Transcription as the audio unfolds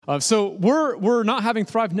So we're not having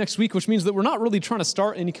Thrive next week, which means that we're not really trying to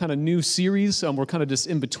start any kind of new series. We're kind of just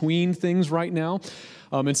in between things right now.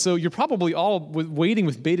 And so you're probably all waiting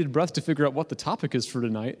with bated breath to figure out what the topic is for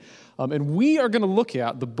tonight. And we are going to look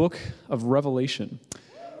at the book of Revelation.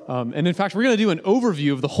 And in fact, we're going to do an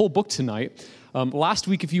overview of the whole book tonight. Last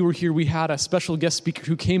week, if you were here, we had a special guest speaker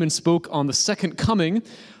who came and spoke on the second coming,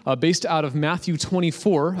 based out of Matthew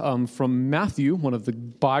 24, from Matthew, one of the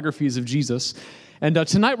biographies of Jesus. And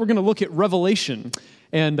tonight we're going to look at Revelation.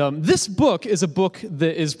 And this book is a book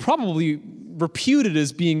that is probably reputed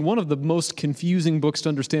as being one of the most confusing books to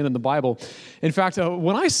understand in the Bible. In fact,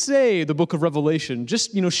 when I say the book of Revelation,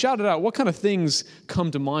 just shout it out. What kind of things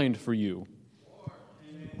come to mind for you?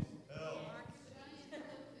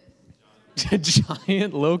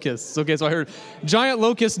 Giant locusts. Okay, so I heard giant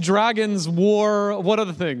locusts, dragons, war. What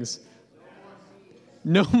other things?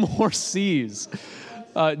 No more seas.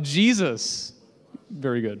 Jesus.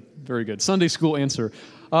 Very good. Very good. Sunday school answer.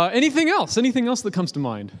 Anything else? Anything else that comes to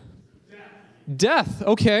mind? Death.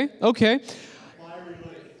 Okay.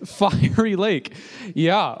 Fiery lake.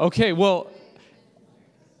 Yeah. Okay. Well,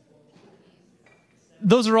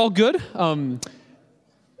 those are all good.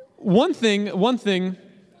 One thing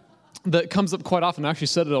that comes up quite often, I actually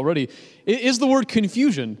said it already, is the word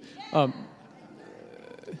confusion. Some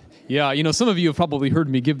of you have probably heard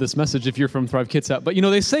me give this message if you're from Thrive Kitsap, but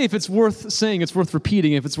they say if it's worth saying, it's worth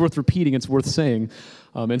repeating. If it's worth repeating, it's worth saying.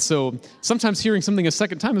 And so sometimes hearing something a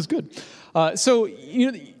second time is good.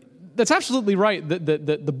 That's absolutely right that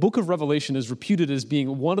the book of Revelation is reputed as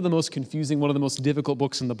being one of the most confusing, one of the most difficult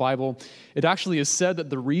books in the Bible. It actually is said that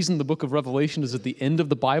the reason the book of Revelation is at the end of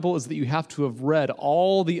the Bible is that you have to have read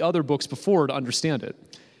all the other books before to understand it.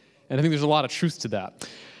 And I think there's a lot of truth to that.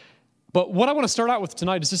 But what I want to start out with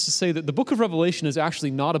tonight is just to say that the book of Revelation is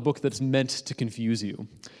actually not a book that's meant to confuse you.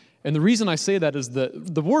 And the reason I say that is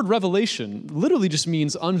that the word revelation literally just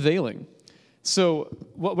means unveiling. So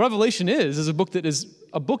what Revelation is a book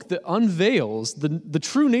that unveils the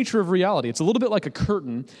true nature of reality. It's a little bit like a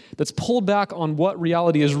curtain that's pulled back on what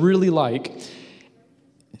reality is really like.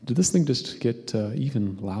 Did this thing just get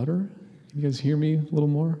even louder? Can you guys hear me a little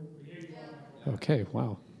more? Okay,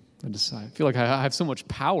 wow. I feel like I have so much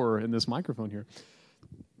power in this microphone here.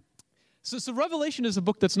 So Revelation is a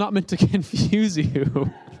book that's not meant to confuse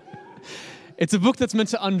you. It's a book that's meant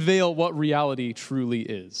to unveil what reality truly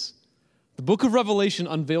is. The book of Revelation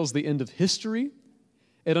unveils the end of history.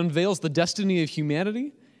 It unveils the destiny of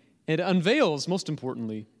humanity. And it unveils, most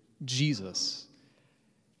importantly, Jesus.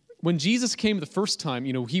 When Jesus came the first time,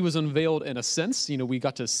 he was unveiled in a sense. We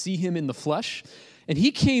got to see him in the flesh. And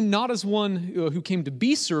he came not as one who came to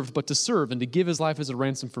be served, but to serve and to give his life as a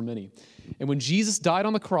ransom for many. And when Jesus died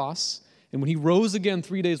on the cross, and when he rose again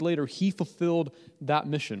 3 days later, he fulfilled that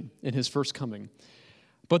mission in his first coming.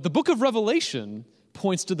 But the book of Revelation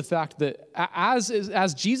points to the fact that,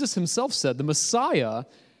 as Jesus himself said, the Messiah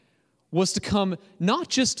was to come not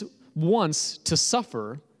just once to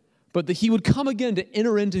suffer, but that he would come again to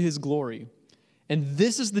enter into his glory. And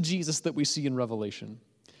this is the Jesus that we see in Revelation.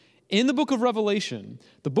 In the book of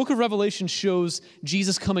Revelation shows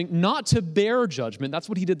Jesus coming not to bear judgment. That's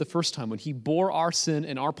what he did the first time when he bore our sin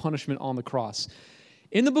and our punishment on the cross.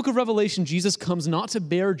 In the book of Revelation, Jesus comes not to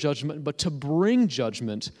bear judgment, but to bring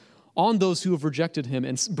judgment on those who have rejected him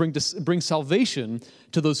and bring salvation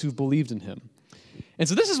to those who've believed in him. And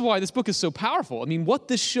so this is why this book is so powerful. I mean, what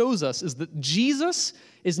this shows us is that Jesus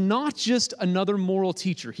is not just another moral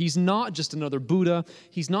teacher. He's not just another Buddha.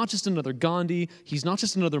 He's not just another Gandhi. He's not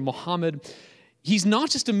just another Muhammad. He's not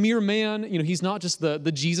just a mere man. He's not just the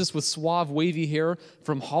Jesus with suave, wavy hair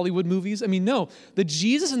from Hollywood movies. I mean, no. The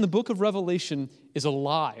Jesus in the book of Revelation is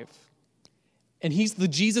alive. And he's the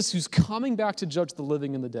Jesus who's coming back to judge the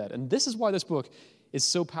living and the dead. And this is why this book is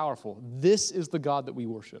so powerful. This is the God that we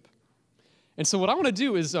worship. And so what I want to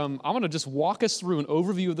do is I want to just walk us through an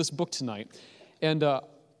overview of this book tonight. And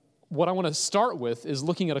what I want to start with is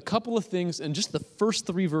looking at a couple of things in just the first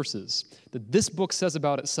 3 verses that this book says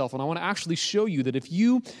about itself. And I want to actually show you that if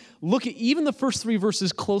you look at even the first 3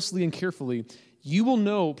 verses closely and carefully, you will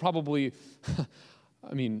know probably,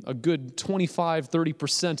 a good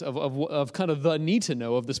 25-30% of kind of the need to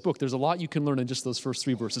know of this book. There's a lot you can learn in just those first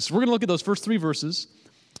 3 verses. So we're going to look at those first 3 verses.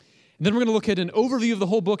 And then we're going to look at an overview of the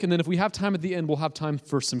whole book. And then if we have time at the end, we'll have time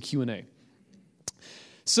for some Q&A.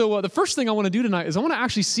 So the first thing I want to do tonight is I want to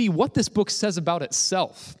actually see what this book says about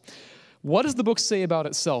itself. What does the book say about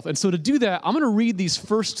itself? And so to do that, I'm going to read these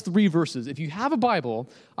first 3 verses. If you have a Bible,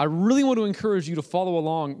 I really want to encourage you to follow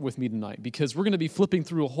along with me tonight because we're going to be flipping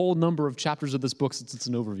through a whole number of chapters of this book since it's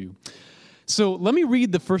an overview. So let me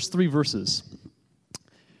read the first 3 verses.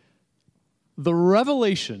 The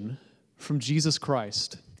revelation from Jesus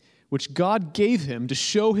Christ, which God gave him to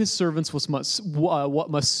show his servants what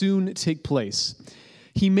must soon take place.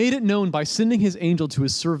 He made it known by sending his angel to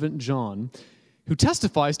his servant John, who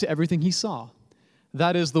testifies to everything he saw.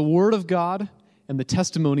 That is the word of God and the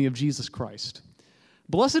testimony of Jesus Christ.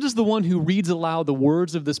 Blessed is the one who reads aloud the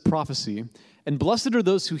words of this prophecy, and blessed are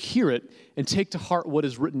those who hear it and take to heart what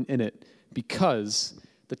is written in it, because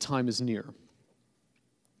the time is near.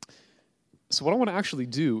 So what I want to actually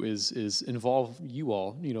do is involve you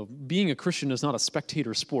all. You know, being a Christian is not a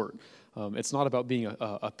spectator sport. It's not about being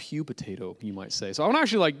a pew potato, you might say. So I want to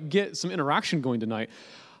actually get some interaction going tonight.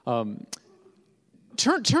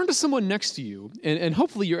 Turn to someone next to you, and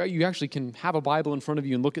hopefully you actually can have a Bible in front of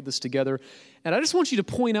you and look at this together. And I just want you to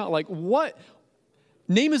point out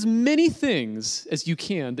name as many things as you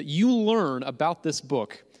can that you learn about this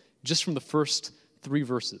book just from the first 3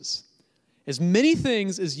 verses. As many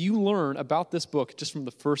things as you learn about this book just from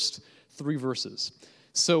the first 3 verses.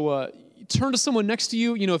 So turn to someone next to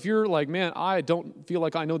you. You know, if you're like, man, I don't feel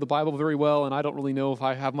like I know the Bible very well and I don't really know if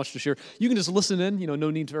I have much to share, you can just listen in. You know, no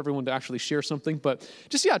need for everyone to actually share something. But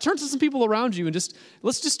just, turn to some people around you and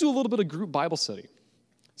let's just do a little bit of group Bible study.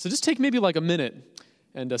 So just take maybe a minute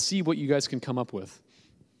and see what you guys can come up with.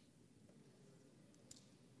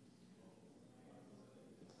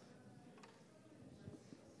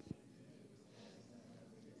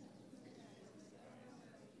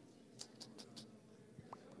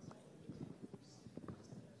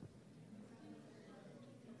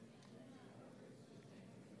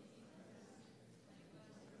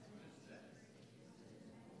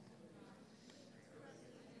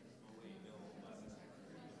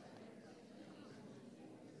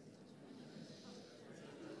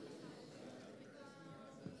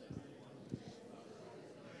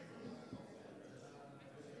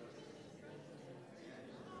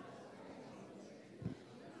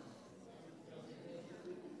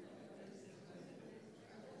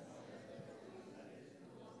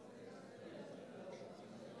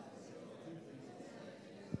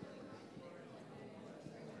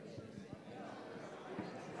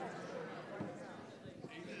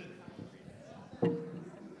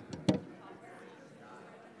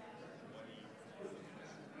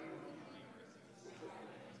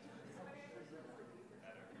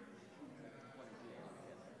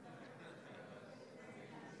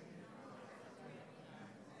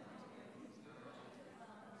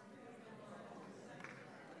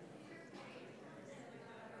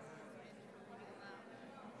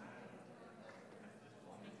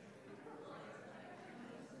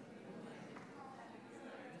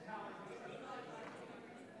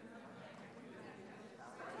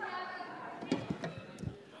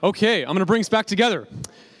 Okay, I'm going to bring us back together.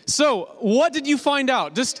 So, what did you find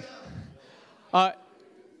out? Just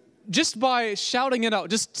by shouting it out,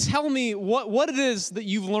 just tell me what it is that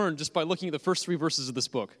you've learned just by looking at the first 3 verses of this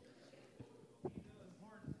book.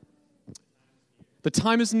 The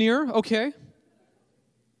time is near, okay.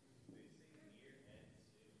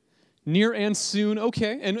 Near and soon,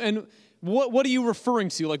 okay. And what are you referring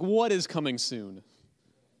to? Like, what is coming soon?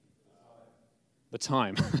 The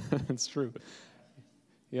time. That's true.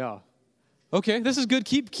 Yeah. Okay, this is good.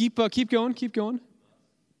 Keep going.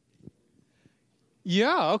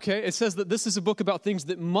 Yeah, okay. It says that this is a book about things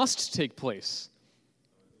that must take place.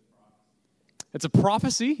 It's a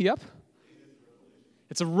prophecy, yep.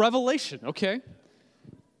 It's a revelation, okay.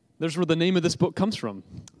 There's where the name of this book comes from,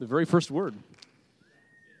 the very first word.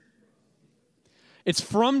 It's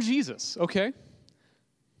from Jesus, okay.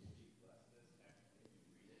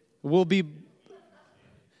 We'll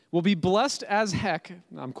be blessed as heck,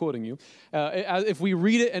 I'm quoting you, if we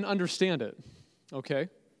read it and understand it. Okay?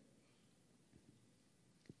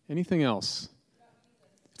 Anything else?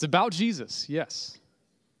 It's about Jesus, yes.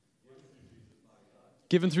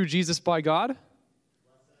 Given through Jesus by God?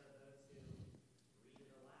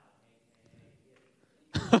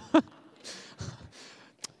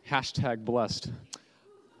 Hashtag blessed.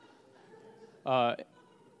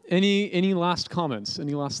 Any last comments?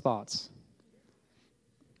 Any last thoughts?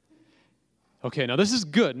 Okay, now this is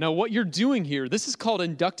good. Now what you're doing here, this is called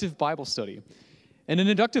inductive Bible study. And in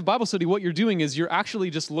inductive Bible study, what you're doing is you're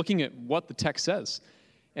actually just looking at what the text says.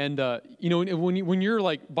 And, when you're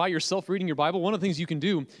like by yourself reading your Bible, one of the things you can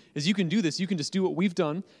do is you can do this. You can just do what we've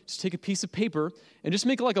done. Just take a piece of paper and just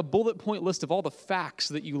make like a bullet point list of all the facts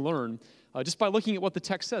that you learn just by looking at what the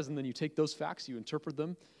text says. And then you take those facts, you interpret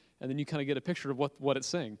them, and then you kind of get a picture of what it's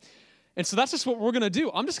saying. And so that's just what we're going to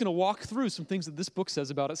do. I'm just going to walk through some things that this book says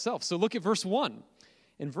about itself. So look at verse 1.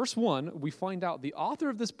 In verse 1, we find out the author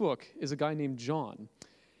of this book is a guy named John.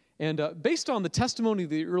 And based on the testimony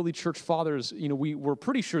of the early church fathers, we were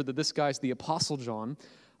pretty sure that this guy's the Apostle John,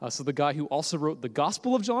 so the guy who also wrote the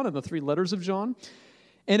Gospel of John and the 3 letters of John.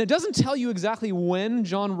 And it doesn't tell you exactly when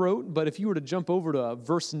John wrote, but if you were to jump over to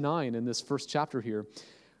verse 9 in this first chapter here,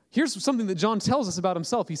 here's something that John tells us about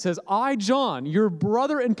himself. He says, I, John, your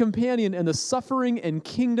brother and companion in the suffering and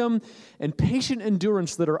kingdom and patient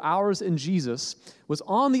endurance that are ours in Jesus, was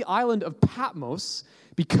on the island of Patmos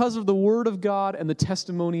because of the word of God and the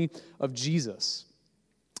testimony of Jesus.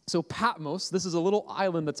 So Patmos, this is a little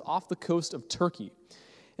island that's off the coast of Turkey.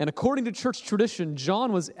 And according to church tradition,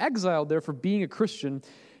 John was exiled there for being a Christian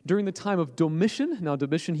during the time of Domitian. Now,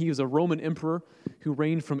 Domitian, he was a Roman emperor who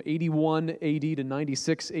reigned from 81 AD to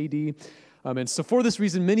 96 AD. And so for this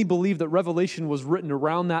reason, many believe that Revelation was written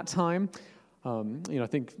around that time. I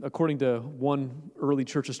think according to one early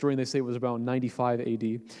church historian, they say it was about 95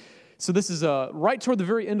 AD. So this is right toward the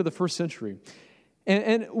very end of the first century.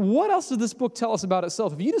 And what else does this book tell us about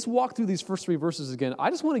itself? If you just walk through these first 3 verses again, I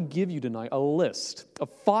just want to give you tonight a list of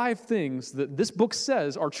 5 things that this book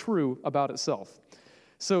says are true about itself.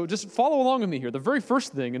 So just follow along with me here. The very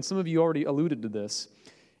first thing, and some of you already alluded to this,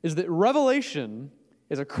 is that Revelation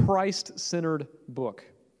is a Christ-centered book.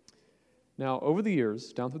 Now, over the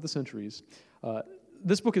years, down through the centuries,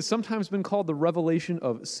 this book has sometimes been called the Revelation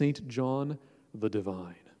of St. John the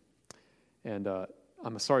Divine. And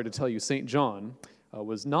I'm sorry to tell you, St. John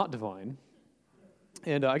was not divine.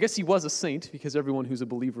 And I guess he was a saint, because everyone who's a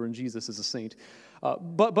believer in Jesus is a saint.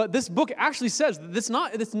 But this book actually says that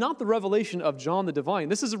it's not the revelation of John the Divine.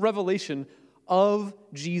 This is a revelation of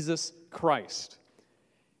Jesus Christ.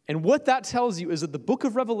 And what that tells you is that the book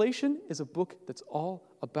of Revelation is a book that's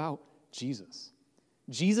all about Jesus.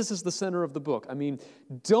 Jesus is the center of the book. I mean,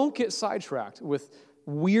 don't get sidetracked with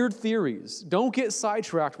weird theories. Don't get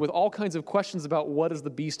sidetracked with all kinds of questions about what does the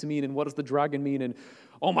beast mean and what does the dragon mean and,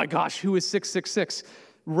 oh my gosh, who is 666?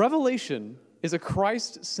 Revelation is a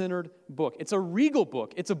Christ-centered book. It's a regal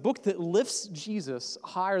book. It's a book that lifts Jesus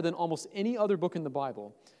higher than almost any other book in the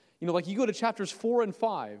Bible. Like you go to chapters 4 and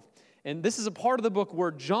 5, and this is a part of the book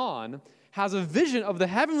where John has a vision of the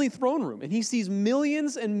heavenly throne room, and he sees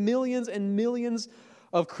millions and millions and millions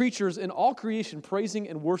of creatures in all creation praising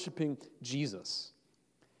and worshiping Jesus.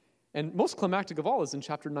 And most climactic of all is in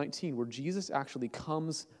chapter 19, where Jesus actually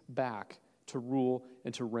comes back to rule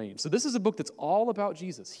and to reign. So this is a book that's all about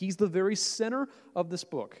Jesus. He's the very center of this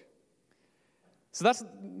book. So that's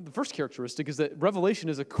the first characteristic, is that Revelation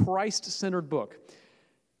is a Christ-centered book.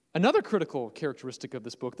 Another critical characteristic of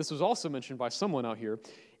this book, this was also mentioned by someone out here,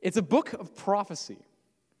 it's a book of prophecy.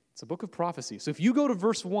 It's a book of prophecy. So if you go to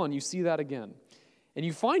verse 1, you see that again. And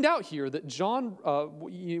you find out here that John,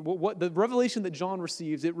 what the revelation that John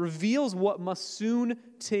receives, it reveals what must soon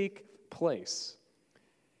take place.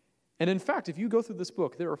 And in fact, if you go through this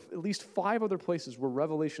book, there are at least 5 other places where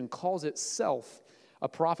Revelation calls itself a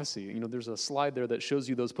prophecy. There's a slide there that shows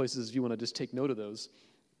you those places if you want to just take note of those.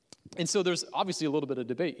 And so there's obviously a little bit of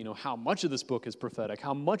debate, how much of this book is prophetic,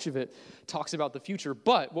 how much of it talks about the future.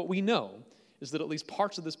 But what we know is that at least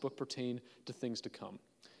parts of this book pertain to things to come.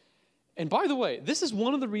 And by the way, this is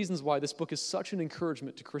one of the reasons why this book is such an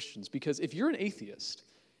encouragement to Christians, because if you're an atheist,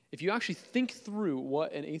 if you actually think through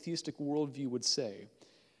what an atheistic worldview would say,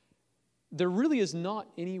 there really is not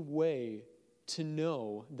any way to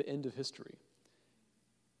know the end of history.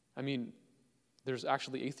 I mean, there's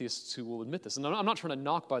actually atheists who will admit this. And I'm not trying to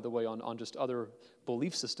knock, by the way, on just other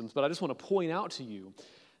belief systems, but I just want to point out to you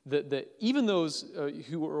that even those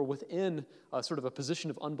who are within sort of a position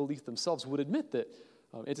of unbelief themselves would admit that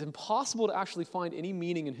it's impossible to actually find any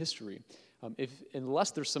meaning in history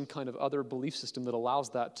unless there's some kind of other belief system that allows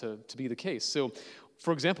that to be the case. So,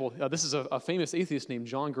 for example, this is a famous atheist named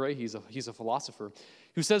John Gray. He's a philosopher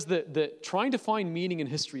who says that trying to find meaning in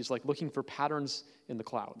history is like looking for patterns in the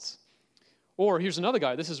clouds. Or here's another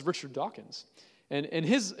guy. This is Richard Dawkins. And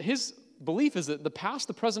his belief is that the past,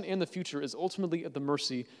 the present, and the future is ultimately at the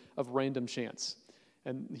mercy of random chance.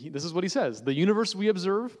 And this is what he says. The universe we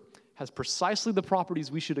observe has precisely the properties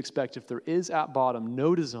we should expect if there is at bottom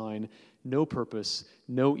no design, no purpose,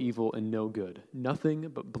 no evil, and no good. Nothing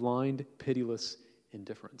but blind, pitiless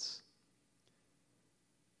indifference.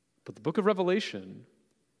 But the book of Revelation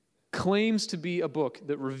claims to be a book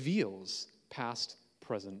that reveals past,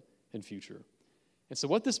 present, and future. And so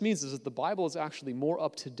what this means is that the Bible is actually more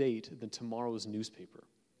up to date than tomorrow's newspaper.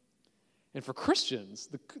 And for Christians,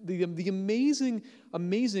 the amazing,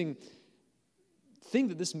 amazing thing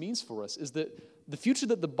that this means for us is that the future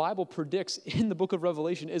that the Bible predicts in the book of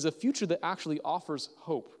Revelation is a future that actually offers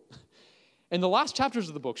hope. And the last chapters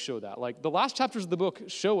of the book show that. Like, the last chapters of the book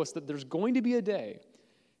show us that there's going to be a day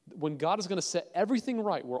when God is going to set everything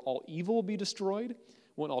right, where all evil will be destroyed,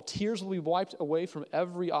 when all tears will be wiped away from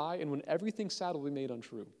every eye, and when everything sad will be made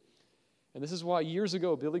untrue. And this is why years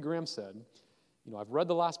ago Billy Graham said, I've read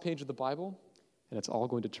the last page of the Bible, and it's all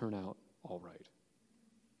going to turn out all right.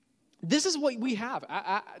 This is what we have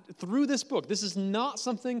through this book. This is not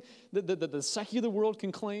something that the secular world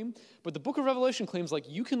can claim, but the book of Revelation claims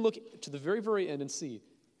you can look to the very, very end and see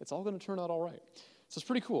it's all going to turn out all right. So it's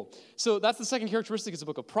pretty cool. So that's the second characteristic. It's a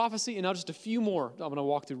book of prophecy, and now just a few more I'm going to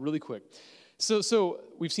walk through really quick. So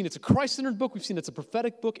we've seen it's a Christ-centered book. We've seen it's a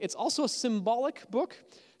prophetic book. It's also a symbolic book.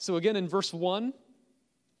 So again, in verse 1,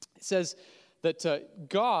 it says that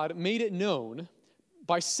God made it known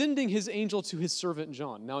by sending his angel to his servant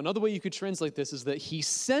John. Now, another way you could translate this is that he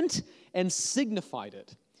sent and signified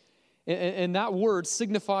it. And that word,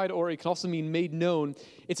 signified, or it can also mean made known,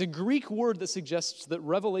 it's a Greek word that suggests that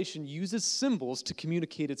Revelation uses symbols to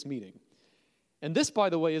communicate its meaning. And this, by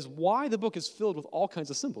the way, is why the book is filled with all kinds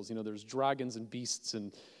of symbols. There's dragons and beasts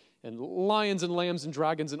and lions and lambs and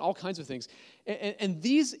dragons and all kinds of things. And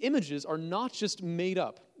these images are not just made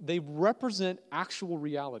up. They represent actual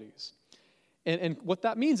realities. And what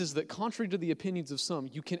that means is that contrary to the opinions of some,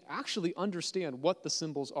 you can actually understand what the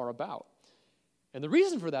symbols are about. And the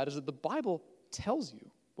reason for that is that the Bible tells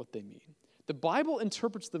you what they mean. The Bible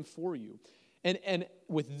interprets them for you. And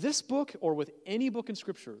with this book or with any book in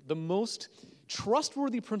Scripture, the most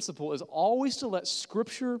trustworthy principle is always to let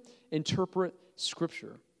Scripture interpret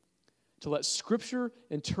Scripture. To let Scripture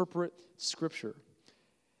interpret Scripture.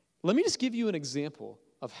 Let me just give you an example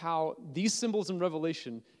of how these symbols in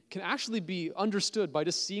Revelation can actually be understood by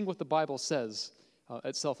just seeing what the Bible says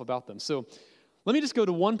itself about them. So let me just go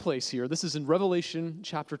to one place here. This is in Revelation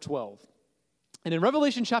chapter 12. And in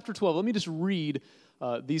Revelation chapter 12, let me just read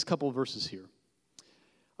these couple of verses here.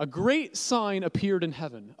 A great sign appeared in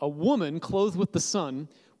heaven, a woman clothed with the sun,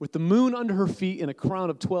 with the moon under her feet and a crown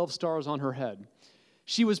of 12 stars on her head.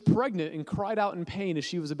 She was pregnant and cried out in pain as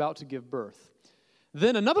she was about to give birth.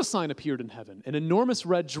 Then another sign appeared in heaven, an enormous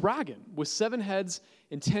red dragon with 7 heads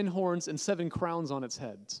and 10 horns and 7 crowns on its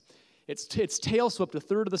heads. Its tail swept a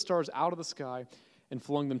third of the stars out of the sky and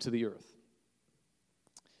flung them to the earth.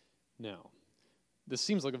 Now, this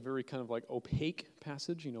seems like a very kind of opaque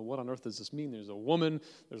passage. What on earth does this mean? There's a woman,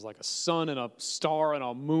 there's a sun and a star and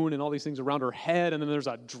a moon and all these things around her head, and then there's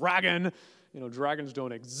a dragon. Dragons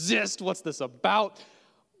don't exist. What's this about?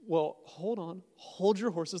 Well, hold on. Hold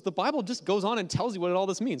your horses. The Bible just goes on and tells you what all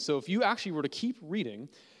this means. So if you actually were to keep reading,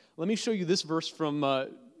 let me show you this verse from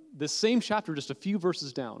this same chapter, just a few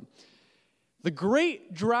verses down. The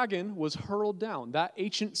great dragon was hurled down, that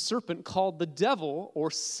ancient serpent called the devil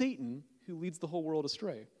or Satan, who leads the whole world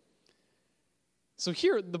astray. So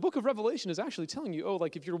here, the book of Revelation is actually telling you,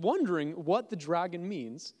 if you're wondering what the dragon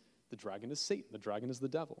means, the dragon is Satan, the dragon is the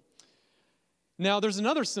devil. Now, there's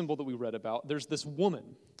another symbol that we read about. There's this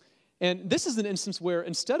woman. And this is an instance where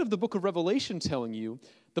instead of the book of Revelation telling you,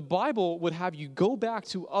 the Bible would have you go back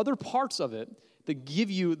to other parts of it that give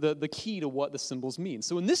you the key to what the symbols mean.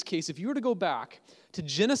 So in this case, if you were to go back to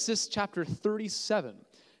Genesis chapter 37,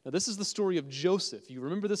 now this is the story of Joseph. You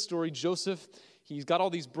remember this story? Joseph, he's got all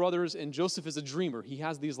these brothers, and Joseph is a dreamer. He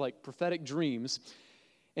has these prophetic dreams,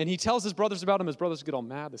 and he tells his brothers about him. His brothers get all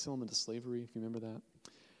mad. They sell him into slavery, if you remember that.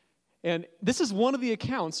 And this is one of the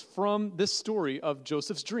accounts from this story of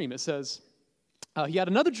Joseph's dream. It says, he had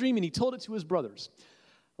another dream and he told it to his brothers.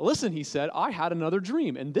 Listen, he said, I had another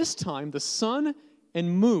dream, and this time the sun and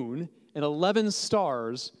moon and 11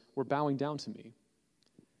 stars were bowing down to me.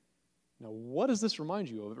 Now, what does this remind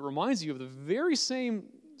you of? It reminds you of the very same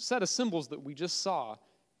set of symbols that we just saw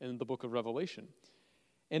in the book of Revelation.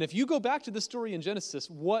 And if you go back to the story in Genesis,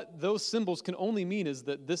 what those symbols can only mean is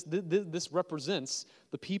that this represents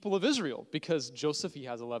the people of Israel, because Joseph, he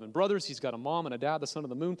has 11 brothers, he's got a mom and a dad, the son of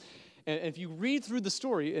the moon. And if you read through the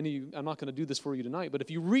story, and I'm not going to do this for you tonight, but if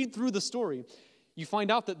you read through the story, you find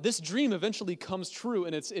out that this dream eventually comes true,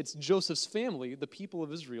 and it's Joseph's family, the people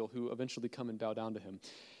of Israel, who eventually come and bow down to him.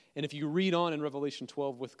 And if you read on in Revelation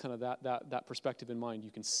 12 with kind of that perspective in mind,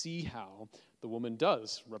 you can see how the woman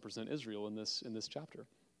does represent Israel in this chapter.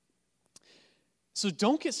 So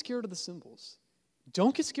don't get scared of the symbols.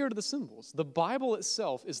 Don't get scared of the symbols. The Bible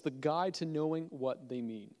itself is the guide to knowing what they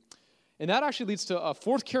mean. And that actually leads to a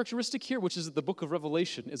fourth characteristic here, which is that the book of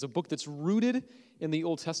Revelation is a book that's rooted in the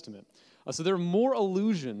Old Testament. So there are more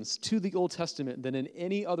allusions to the Old Testament than in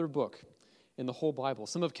any other book in the whole Bible.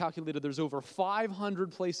 Some have calculated there's over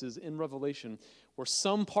 500 places in Revelation where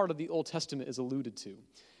some part of the Old Testament is alluded to.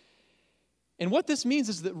 And what this means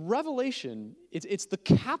is that Revelation, it's the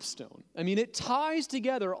capstone. I mean, it ties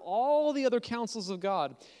together all the other counsels of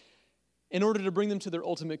God. in order to bring them to their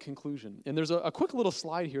ultimate conclusion. And there's a quick little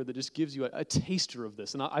slide here that just gives you a taster of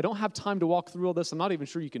this. And I don't have time to walk through all this. I'm not even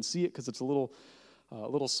sure you can see it because it's a little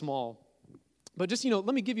small. But just,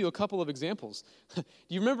 let me give you a couple of examples. Do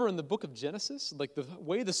you remember in the book of Genesis, like the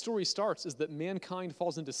way the story starts is that mankind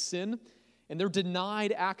falls into sin and they're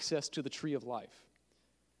denied access to the tree of life.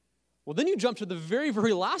 Well, then you jump to the very,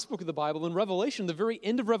 very last book of the Bible in Revelation. The very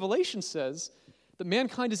end of Revelation says that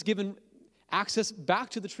mankind is given access back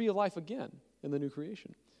to the tree of life again in the new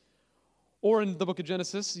creation. Or in the book of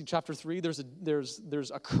Genesis, in chapter 3,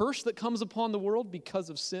 there's a curse that comes upon the world because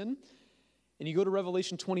of sin. And you go to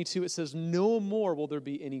Revelation 22, it says, no more will there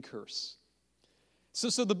be any curse.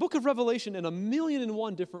 So the book of Revelation, in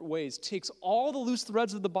 1,000,001 different ways, takes all the loose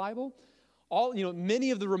threads of the Bible,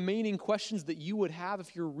 many of the remaining questions that you would have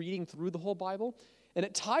if you're reading through the whole Bible, and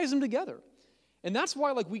it ties them together. And that's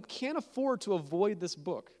why, we can't afford to avoid this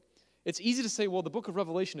book. It's easy to say, well, the book of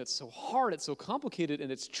Revelation, it's so hard, it's so complicated,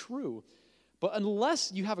 and it's true. But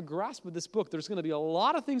unless you have a grasp of this book, there's going to be a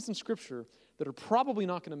lot of things in Scripture that are probably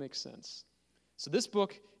not going to make sense. So this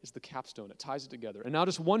book is the capstone. It ties it together. And now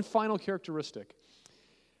just one final characteristic.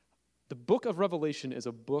 The book of Revelation is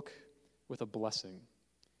a book with a blessing.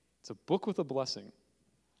 It's a book with a blessing.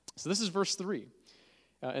 So this is verse 3.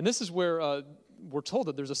 And this is where we're told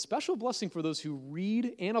that there's a special blessing for those who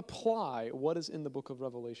read and apply what is in the book of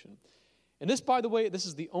Revelation. And this, by the way, this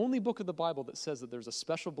is the only book of the Bible that says that there's a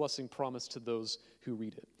special blessing promised to those who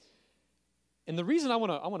read it. And the reason I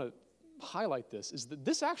want to highlight this is that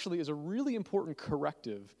this actually is a really important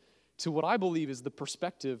corrective to what I believe is the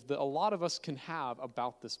perspective that a lot of us can have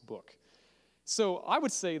about this book. So I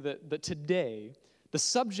would say that today, the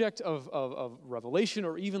subject of Revelation,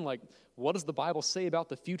 or even what does the Bible say about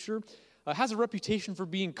the future, has a reputation for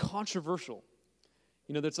being controversial.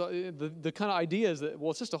 That's the kind of idea is that,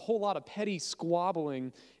 well, it's just a whole lot of petty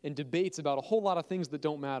squabbling and debates about a whole lot of things that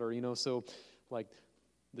don't matter. So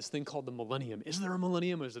this thing called the millennium. Is there a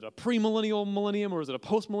millennium? Is it a premillennial millennium, or is it a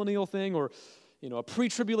postmillennial thing, or a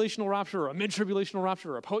pre-tribulational rapture, or a mid-tribulational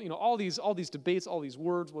rapture, or all these debates, all these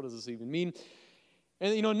words? What does this even mean?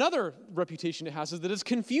 And another reputation it has is that it's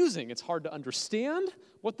confusing. It's hard to understand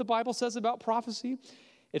what the Bible says about prophecy.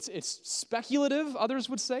 It's speculative. Others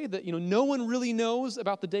would say that no one really knows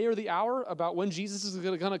about the day or the hour about when Jesus is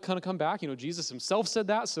going to kind of come back. Jesus himself said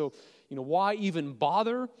that, so why even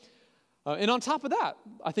bother? And on top of that,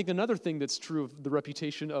 I think another thing that's true of the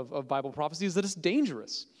reputation of Bible prophecy is that it's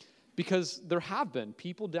dangerous, because there have been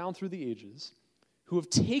people down through the ages who have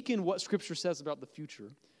taken what Scripture says about the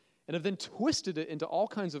future and have then twisted it into all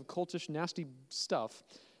kinds of cultish, nasty stuff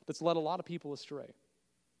that's led a lot of people astray.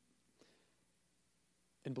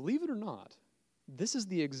 And believe it or not, this is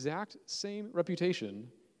the exact same reputation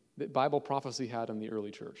that Bible prophecy had in the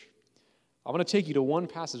early church. I want to take you to one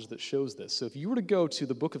passage that shows this. So if you were to go to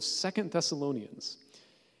the book of 2 Thessalonians,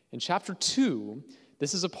 in chapter 2,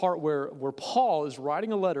 this is a part where Paul is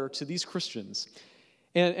writing a letter to these Christians.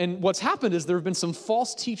 And what's happened is there have been some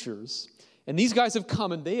false teachers, and these guys have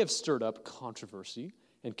come and they have stirred up controversy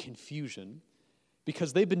and confusion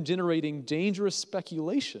because they've been generating dangerous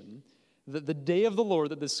speculation that the day of the Lord,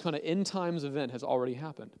 that this kind of end times event has already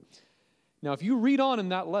happened. Now, if you read on in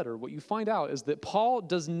that letter, what you find out is that Paul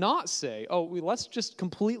does not say, let's just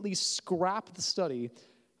completely scrap the study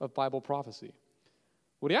of Bible prophecy.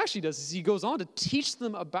 What he actually does is he goes on to teach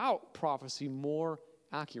them about prophecy more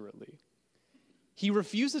accurately. He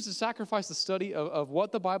refuses to sacrifice the study of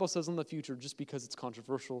what the Bible says in the future just because it's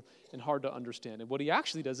controversial and hard to understand. And what he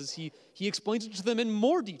actually does is he explains it to them in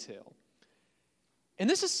more detail. And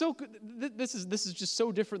this is just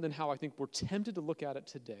so different than how I think we're tempted to look at it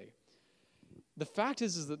today. The fact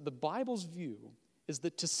is that the Bible's view is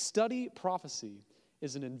that to study prophecy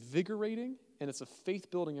is an invigorating and it's a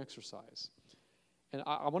faith-building exercise. And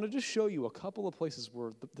I want to just show you a couple of places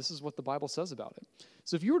where this is what the Bible says about it.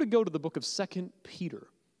 So if you were to go to the book of 2 Peter,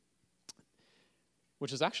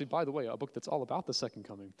 which is actually, by the way, a book that's all about the second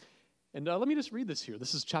coming. And let me just read this here.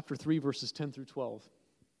 This is chapter 3, verses 10 through 12.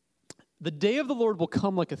 The day of the Lord will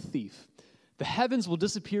come like a thief. The heavens will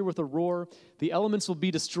disappear with a roar. The elements will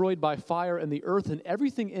be destroyed by fire, and the earth and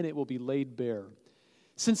everything in it will be laid bare.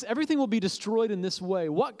 Since everything will be destroyed in this way,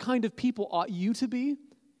 what kind of people ought you to be?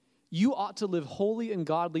 You ought to live holy and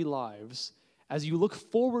godly lives as you look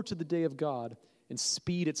forward to the day of God and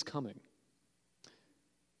speed its coming.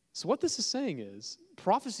 So what this is saying is,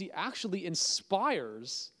 prophecy actually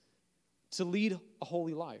inspires to lead a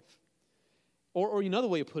holy life. Or another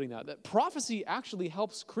way of putting that prophecy actually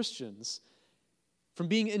helps Christians from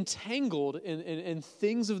being entangled in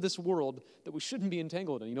things of this world that we shouldn't be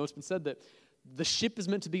entangled in. It's been said that the ship is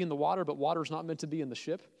meant to be in the water, but water is not meant to be in the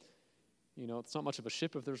ship. It's not much of a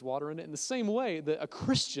ship if there's water in it. In the same way that a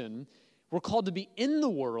Christian, we're called to be in the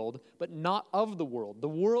world, but not of the world.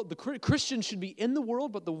 The Christian should be in the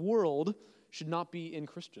world, but the world should not be in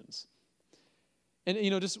Christians. And,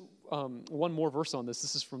 just one more verse on this.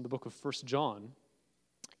 This is from the book of 1 John.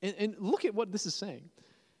 And look at what this is saying.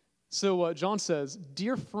 So John says,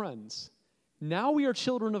 "Dear friends, now we are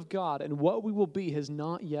children of God, and what we will be has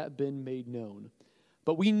not yet been made known.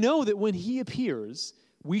 But we know that when he appears,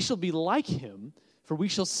 we shall be like him, for we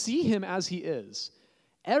shall see him as he is.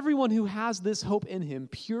 Everyone who has this hope in him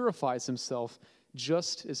purifies himself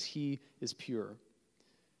just as he is pure."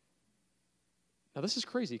 Now, this is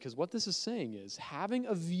crazy because what this is saying is having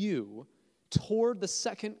a view toward the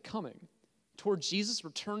second coming, toward Jesus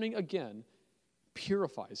returning again,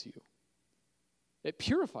 purifies you. It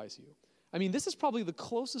purifies you. I mean, this is probably the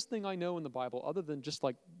closest thing I know in the Bible, other than just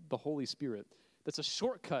like the Holy Spirit, that's a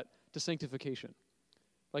shortcut to sanctification.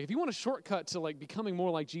 Like, if you want a shortcut to like becoming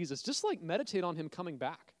more like Jesus, just like meditate on him coming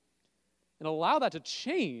back and allow that to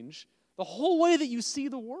change the whole way that you see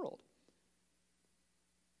the world.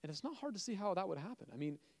 And it's not hard to see how that would happen. I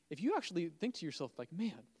mean, if you actually think to yourself, like,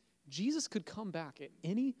 man, Jesus could come back at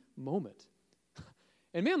any moment.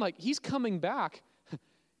 And man, like, he's coming back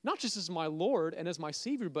not just as my Lord and as my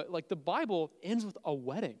Savior, but like the Bible ends with a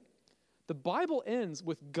wedding. The Bible ends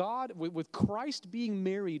with God, with Christ being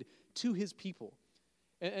married to his people.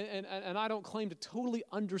 And I don't claim to totally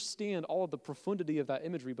understand all of the profundity of that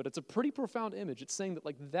imagery, but it's a pretty profound image. It's saying that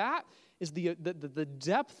like that is the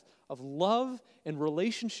depth of love and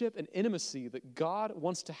relationship and intimacy that God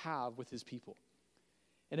wants to have with his people.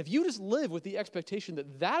 And if you just live with the expectation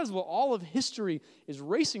that that is what all of history is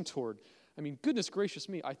racing toward, I mean, goodness gracious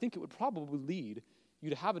me, I think it would probably lead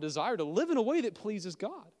you to have a desire to live in a way that pleases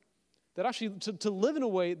God. That actually, to live in a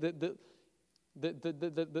way that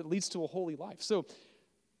leads to a holy life. So,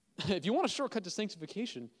 if you want a shortcut to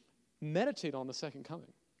sanctification, meditate on the second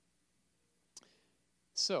coming.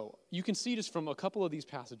 So, you can see just from a couple of these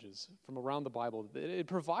passages from around the Bible, that it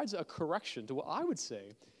provides a correction to what I would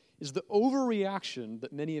say is the overreaction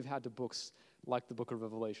that many have had to books like the book of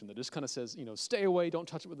Revelation, that just kind of says, stay away, don't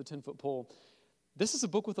touch it with a 10-foot pole. This is a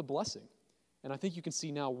book with a blessing. And I think you can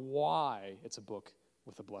see now why it's a book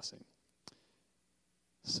with a blessing.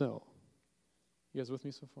 So, you guys with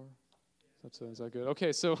me so far? Is that good?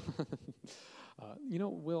 Okay, so,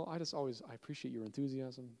 Will, I appreciate your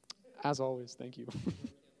enthusiasm. As always, thank you.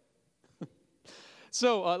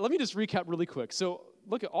 So, let me just recap really quick. So,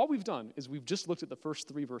 look, at all we've done is we've just looked at the first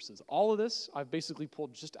 3 verses. All of this, I've basically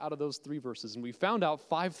pulled just out of those 3 verses, and we found out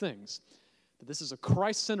 5 things. That this is a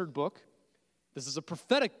Christ-centered book. This is a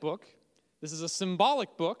prophetic book. This is a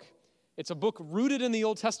symbolic book. It's a book rooted in the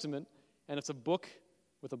Old Testament, and it's a book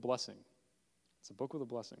with a blessing. It's a book with a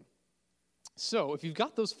blessing. So, if you've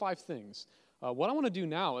got those 5 things, what I want to do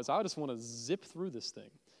now is I just want to zip through this thing,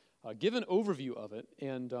 give an overview of it,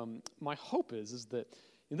 and my hope is that,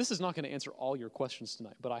 and this is not going to answer all your questions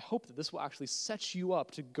tonight, but I hope that this will actually set you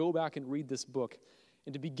up to go back and read this book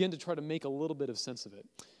and to begin to try to make a little bit of sense of it.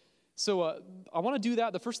 So, I want to do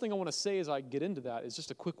that. The first thing I want to say as I get into that is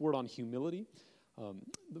just a quick word on humility.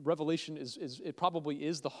 The Revelation it probably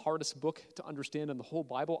is the hardest book to understand in the whole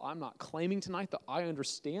Bible. I'm not claiming tonight that I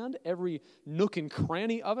understand every nook and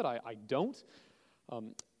cranny of it. I don't.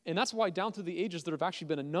 And that's why down through the ages there have actually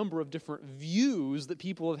been a number of different views that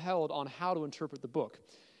people have held on how to interpret the book.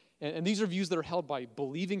 And these are views that are held by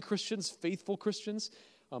believing Christians, faithful Christians.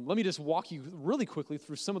 Let me just walk you really quickly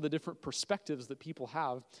through some of the different perspectives that people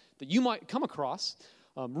have that you might come across.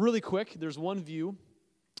 Really quick, there's one view.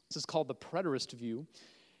 This is called the preterist view.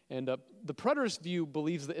 And the preterist view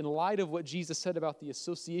believes that in light of what Jesus said about the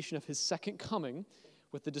association of his second coming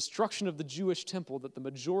with the destruction of the Jewish temple, that the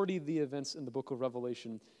majority of the events in the book of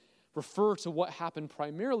Revelation refer to what happened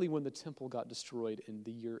primarily when the temple got destroyed in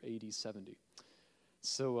the year AD 70.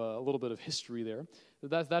 So a little bit of history there.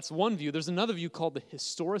 That's one view. There's another view called the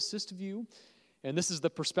historicist view. And this is the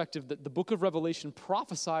perspective that the book of Revelation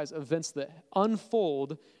prophesies events that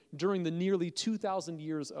unfold during the nearly 2,000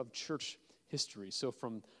 years of church history. So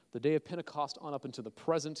from the day of Pentecost on up into the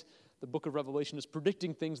present, the book of Revelation is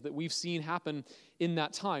predicting things that we've seen happen in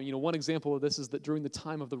that time. One example of this is that during the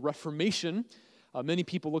time of the Reformation, many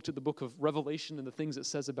people looked at the book of Revelation and the things it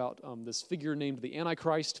says about this figure named the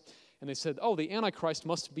Antichrist, and they said, oh, the Antichrist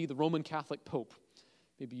must be the Roman Catholic Pope.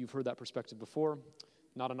 Maybe you've heard that perspective before.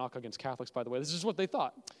 Not a knock against Catholics, by the way. This is just what they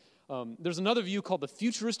thought. There's another view called the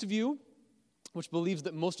futurist view, which believes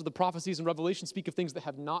that most of the prophecies in Revelation speak of things that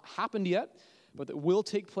have not happened yet, but that will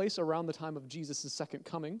take place around the time of Jesus' second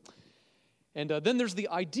coming. And then there's the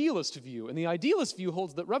idealist view. And the idealist view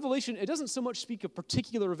holds that Revelation, it doesn't so much speak of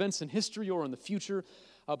particular events in history or in the future,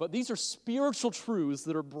 but these are spiritual truths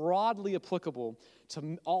that are broadly applicable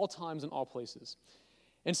to all times and all places.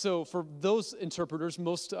 And so for those interpreters,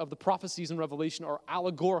 most of the prophecies in Revelation are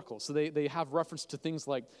allegorical. So they have reference to things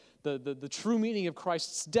like the true meaning of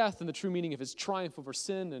Christ's death and the true meaning of his triumph over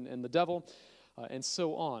sin and the devil, and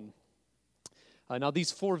so on. Now,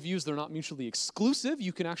 these four views, they're not mutually exclusive.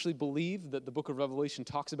 You can actually believe that the book of Revelation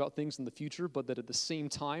talks about things in the future, but that at the same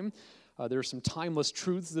time, there are some timeless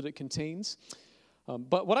truths that it contains.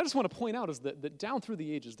 But what I just want to point out is that down through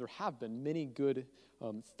the ages, there have been many good,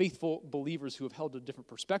 faithful believers who have held to different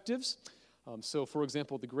perspectives. So, for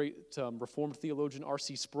example, the great Reformed theologian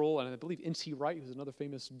R.C. Sproul, and I believe N.T. Wright, who's another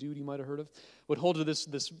famous dude you might have heard of, would hold to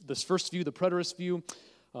this first view, the preterist view.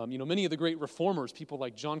 Many of the great reformers, people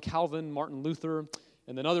like John Calvin, Martin Luther,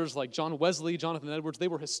 and then others like John Wesley, Jonathan Edwards, they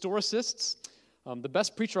were historicists. The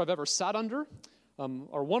best preacher I've ever sat under,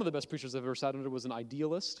 or one of the best preachers I've ever sat under, was an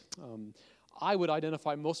idealist. I would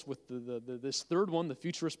identify most with this third one, the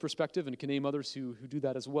futurist perspective, and can name others who do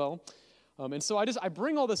that as well. And so I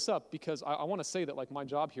bring all this up because I want to say that my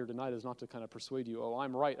job here tonight is not to kind of persuade you, oh,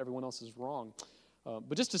 I'm right, everyone else is wrong.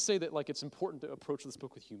 But just to say that it's important to approach this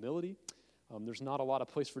book with humility. There's not a lot of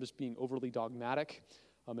place for just being overly dogmatic.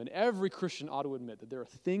 And every Christian ought to admit that there are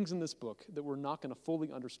things in this book that we're not going to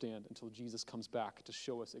fully understand until Jesus comes back to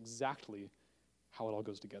show us exactly how it all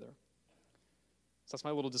goes together. So that's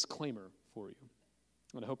my little disclaimer for you.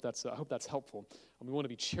 And I hope that's helpful. And we want to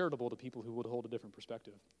be charitable to people who would hold a different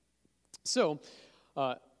perspective. So,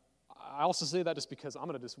 I also say that just because I'm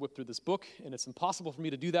going to just whip through this book, and it's impossible for me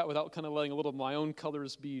to do that without kind of letting a little of my own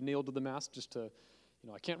colors be nailed to the mast, just to,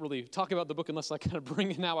 I can't really talk about the book unless I kind of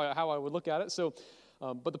bring in how I would look at it. So,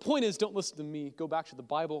 but the point is, don't listen to me. Go back to the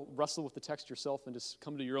Bible, wrestle with the text yourself, and just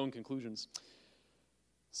come to your own conclusions.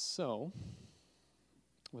 So,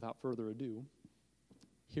 without further ado,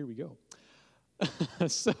 here we go.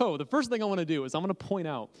 So, the first thing I want to do is I'm going to point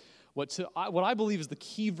out what I believe is the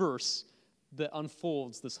key verse that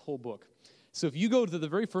unfolds this whole book. So, if you go to the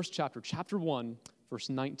very first chapter, chapter 1, verse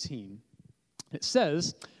 19, it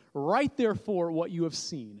says, "Write therefore what you have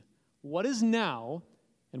seen, what is now,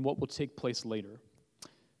 and what will take place later."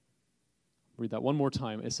 Read that one more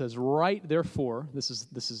time. It says, "Write therefore," this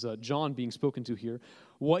is John being spoken to here,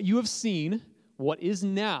 "what you have seen, what is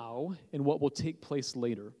now, and what will take place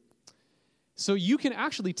later." So you can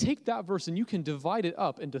actually take that verse and you can divide it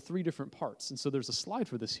up into three different parts. And so there's a slide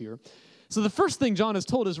for this here. So the first thing John is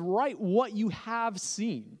told is write what you have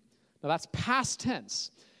seen. Now that's past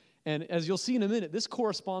tense. And as you'll see in a minute, this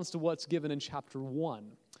corresponds to what's given in chapter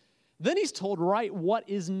 1. Then he's told write what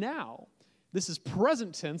is now. This is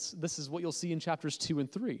present tense. This is what you'll see in chapters 2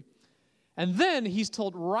 and 3. And then he's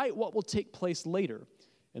told write what will take place later.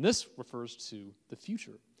 And this refers to the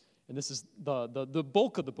future. And this is the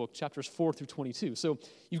bulk of the book, chapters 4 through 22. So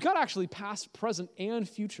you've got actually past, present, and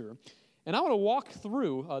future. And I want to walk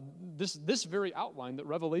through this very outline that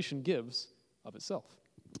Revelation gives of itself.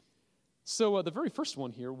 So the very first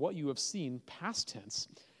one here, what you have seen, past tense,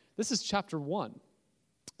 this is chapter 1.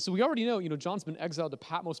 So we already know, John's been exiled to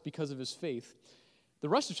Patmos because of his faith. The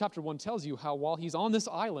rest of chapter 1 tells you how while he's on this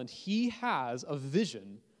island, he has a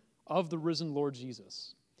vision of the risen Lord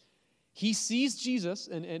Jesus. He sees Jesus,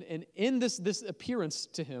 and in this appearance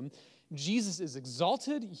to him, Jesus is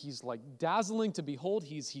exalted. He's like dazzling to behold.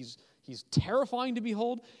 He's terrifying to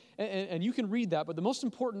behold. And you can read that, but the most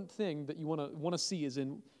important thing that you want to see is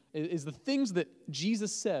the things that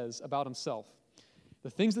Jesus says about himself. The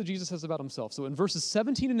things that Jesus says about himself. So in verses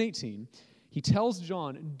 17 and 18, he tells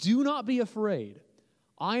John, "Do not be afraid.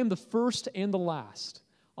 I am the first and the last.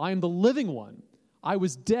 I am the living one. I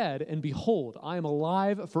was dead, and behold, I am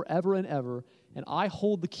alive forever and ever, and I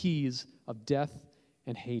hold the keys of death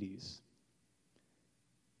and Hades."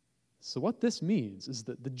 So what this means is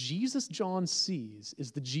that the Jesus John sees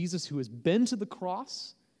is the Jesus who has been to the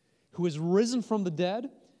cross, who has risen from the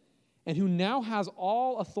dead, and who now has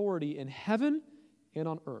all authority in heaven and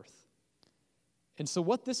on earth. And so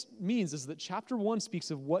what this means is that chapter 1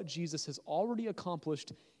 speaks of what Jesus has already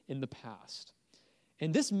accomplished in the past.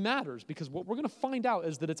 And this matters because what we're going to find out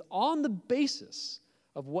is that it's on the basis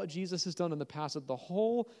of what Jesus has done in the past that the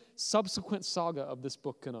whole subsequent saga of this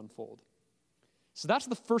book can unfold. So that's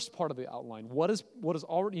the first part of the outline. What is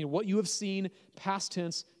already, what you have seen, past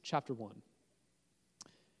tense, chapter 1.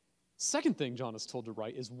 Second thing John is told to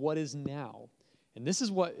write is what is now. And this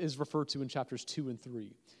is what is referred to in chapters 2 and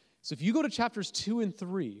 3. So if you go to chapters 2 and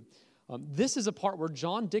 3, this is a part where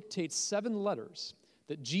John dictates 7 letters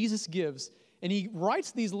that Jesus gives And he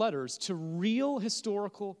writes these letters to real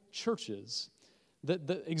historical churches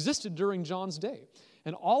that existed during John's day.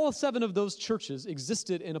 And all 7 of those churches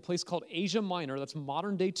existed in a place called Asia Minor, that's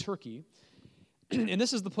modern-day Turkey. And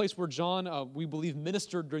this is the place where John, we believe,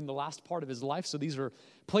 ministered during the last part of his life. So these are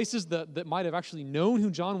places that might have actually known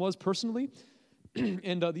who John was personally.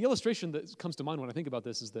 And the illustration that comes to mind when I think about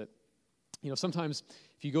this is that, sometimes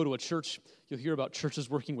if you go to a church, you'll hear about churches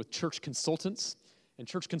working with church consultants. And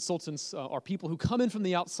church consultants are people who come in from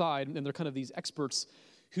the outside, and they're kind of these experts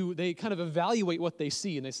who they kind of evaluate what they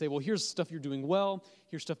see. And they say, well, here's stuff you're doing well.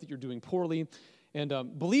 Here's stuff that you're doing poorly. And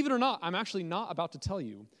believe it or not, I'm actually not about to tell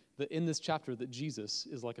you that in this chapter that Jesus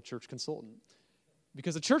is like a church consultant.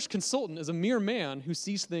 Because a church consultant is a mere man who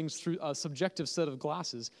sees things through a subjective set of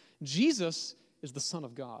glasses. Jesus is the Son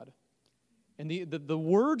of God. And the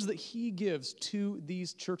words that he gives to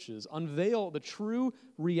these churches unveil the true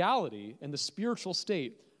reality and the spiritual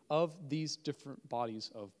state of these different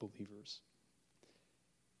bodies of believers.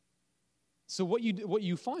 So what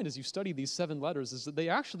you find as you study these 7 letters is that they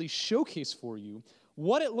actually showcase for you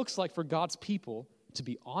what it looks like for God's people to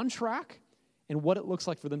be on track and what it looks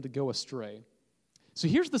like for them to go astray. So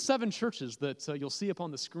here's the 7 churches that you'll see up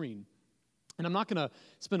on the screen. And I'm not going to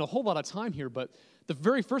spend a whole lot of time here, but the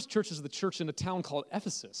very first church is the church in a town called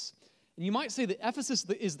Ephesus. And you might say that Ephesus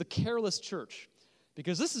is the careless church,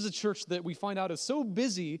 because this is a church that we find out is so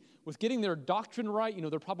busy with getting their doctrine right.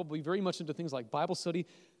 They're probably very much into things like Bible study.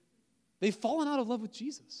 They've fallen out of love with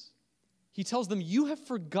Jesus. He tells them, you have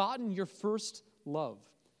forgotten your first love.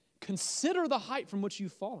 Consider the height from which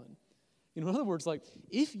you've fallen. In other words,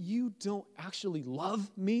 if you don't actually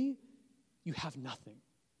love me, you have nothing.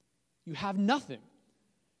 You have nothing.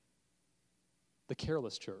 The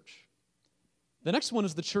careless church. The next one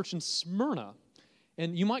is the church in Smyrna.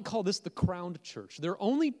 And you might call this the crowned church. There are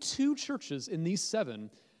only 2 churches in these 7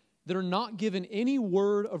 that are not given any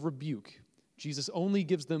word of rebuke. Jesus only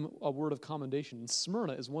gives them a word of commendation. And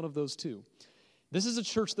Smyrna is one of those 2. This is a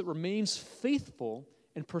church that remains faithful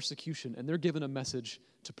in persecution, and they're given a message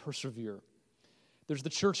to persevere. There's the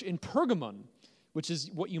church in Pergamon, which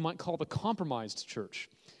is what you might call the compromised church.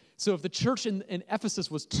 So if the church in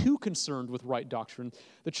Ephesus was too concerned with right doctrine,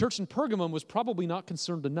 the church in Pergamum was probably not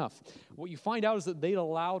concerned enough. What you find out is that they'd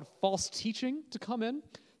allowed false teaching to come in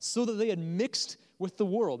so that they had mixed with the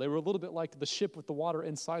world. They were a little bit like the ship with the water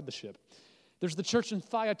inside the ship. There's the church in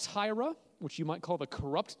Thyatira, which you might call the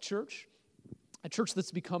corrupt church, a church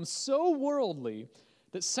that's become so worldly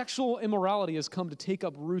that sexual immorality has come to take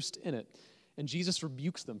up roost in it, and Jesus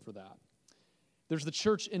rebukes them for that. There's the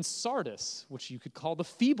church in Sardis, which you could call the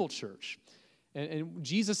feeble church. And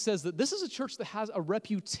Jesus says that this is a church that has a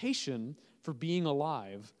reputation for being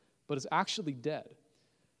alive, but is actually dead.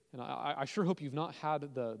 And I sure hope you've not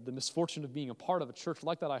had the misfortune of being a part of a church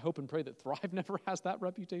like that. I hope and pray that Thrive never has that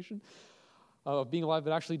reputation of being alive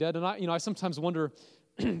but actually dead. And I sometimes wonder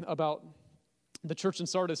about the church in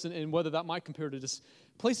Sardis and whether that might compare to just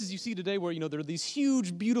places you see today where, there are these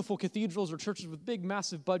huge, beautiful cathedrals or churches with big,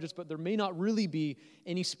 massive budgets, but there may not really be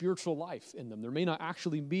any spiritual life in them. There may not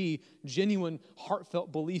actually be genuine,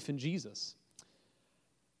 heartfelt belief in Jesus.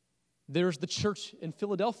 There's the church in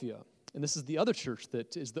Philadelphia, and this is the other church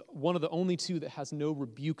that is one of the only 2 that has no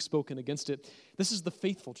rebuke spoken against it. This is the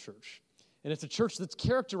faithful church, and it's a church that's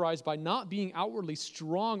characterized by not being outwardly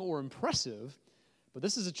strong or impressive, but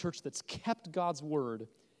this is a church that's kept God's word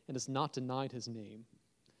and has not denied his name.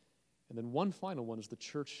 And then one final one is the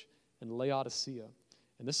church in Laodicea.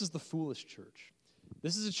 And this is the foolish church.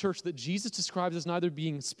 This is a church that Jesus describes as neither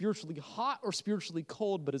being spiritually hot or spiritually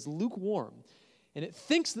cold, but as lukewarm. And it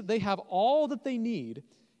thinks that they have all that they need.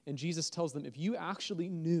 And Jesus tells them, if you actually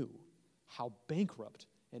knew how bankrupt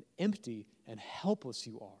and empty and helpless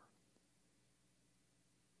you are.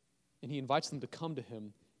 And he invites them to come to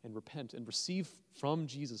him and repent and receive from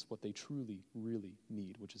Jesus what they truly, really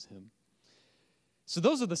need, which is him. So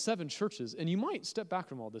those are the 7 churches, and you might step back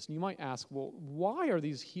from all this, and you might ask, well, why are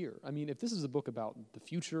these here? I mean, if this is a book about the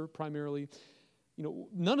future primarily,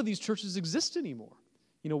 none of these churches exist anymore.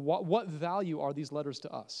 What value are these letters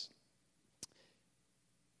to us?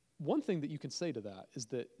 One thing that you can say to that is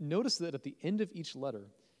that notice that at the end of each letter,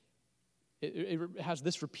 it has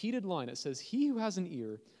this repeated line. It says, he who has an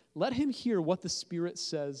ear, let him hear what the Spirit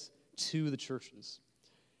says to the churches.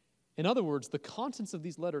 In other words, the contents of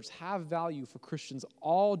these letters have value for Christians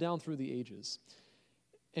all down through the ages.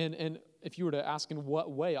 And if you were to ask in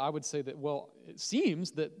what way, I would say that, well, it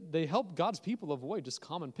seems that they help God's people avoid just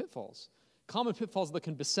common pitfalls that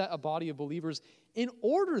can beset a body of believers in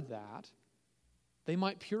order that they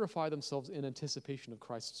might purify themselves in anticipation of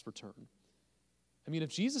Christ's return. I mean, if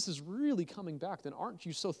Jesus is really coming back, then aren't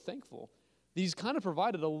you so thankful These kind of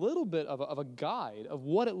provided a little bit of a guide of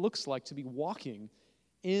what it looks like to be walking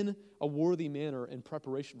in a worthy manner in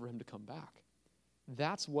preparation for him to come back.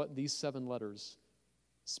 That's what these 7 letters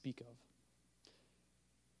speak of.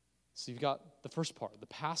 So you've got the first part, the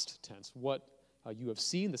past tense, what you have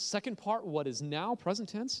seen. The second part, what is now, present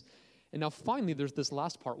tense. And now finally, there's this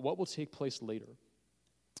last part, what will take place later.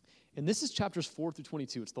 And this is chapters 4 through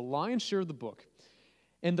 22. It's the lion's share of the book.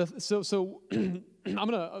 And so I'm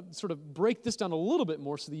going to sort of break this down a little bit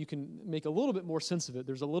more so that you can make a little bit more sense of it.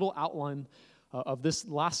 There's a little outline of this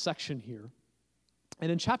last section here.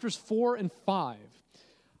 And in chapters 4 and 5,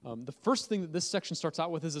 the first thing that this section starts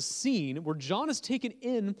out with is a scene where John is taken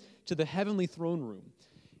in to the heavenly throne room.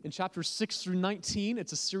 In chapters 6 through 19,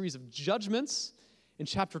 it's a series of judgments. In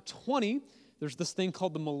chapter 20, there's this thing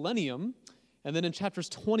called the millennium. And then in chapters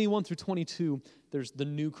 21 through 22, there's the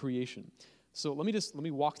new creation. So let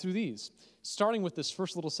me walk through these, starting with this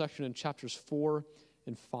first little section in chapters 4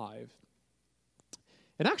 and 5.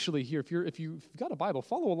 And actually here, if you've got a Bible,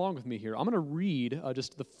 follow along with me here. I'm going to read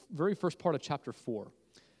just the very first part of chapter 4.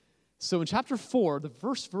 So in chapter 4, the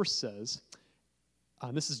first verse says,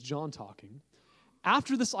 and this is John talking,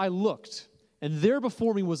 "After this I looked, and there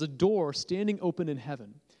before me was a door standing open in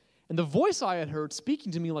heaven. And the voice I had heard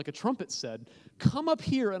speaking to me like a trumpet said, 'Come up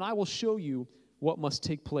here, and I will show you what must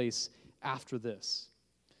take place after this.'"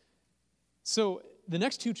 So the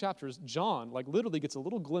next 2 chapters, John literally gets a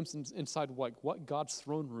little glimpse inside what God's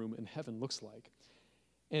throne room in heaven looks like.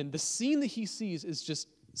 And the scene that he sees is just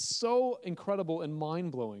so incredible and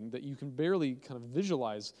mind-blowing that you can barely kind of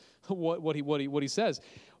visualize what he says.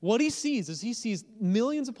 What he sees is he sees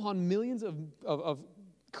millions upon millions of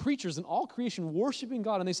creatures in all creation worshiping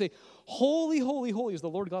God, and they say, "Holy, holy, holy is the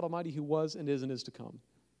Lord God Almighty who was and is to come."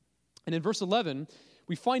 And in verse 11,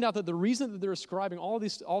 we find out that the reason that they're ascribing all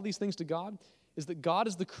these things to God is that God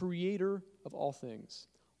is the creator of all things.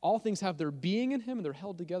 All things have their being in him, and they're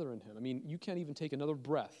held together in him. I mean, you can't even take another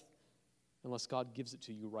breath unless God gives it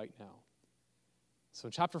to you right now. So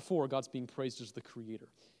in chapter 4, God's being praised as the creator.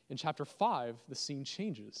 In chapter 5, the scene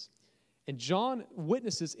changes. And John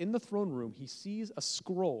witnesses in the throne room, he sees a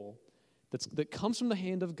scroll that comes from the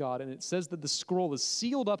hand of God, and it says that the scroll is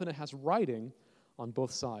sealed up and it has writing on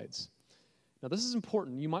both sides. Now, this is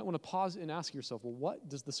important. You might want to pause and ask yourself, well, what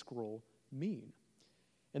does the scroll mean?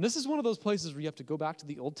 And this is one of those places where you have to go back to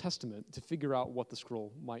the Old Testament to figure out what the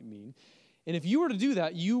scroll might mean. And if you were to do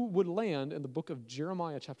that, you would land in the book of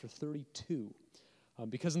Jeremiah chapter 32.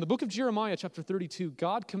 Because in the book of Jeremiah chapter 32,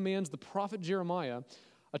 God commands the prophet Jeremiah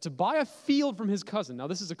to buy a field from his cousin. Now,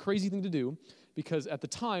 this is a crazy thing to do because at the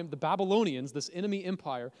time, the Babylonians, this enemy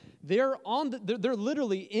empire, they're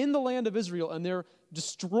literally in the land of Israel and they're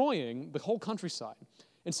destroying the whole countryside.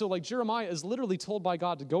 And so, Jeremiah is literally told by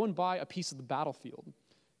God to go and buy a piece of the battlefield.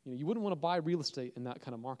 You wouldn't want to buy real estate in that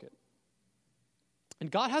kind of market. And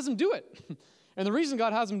God has him do it. And the reason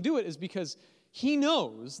God has him do it is because he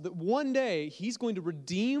knows that one day he's going to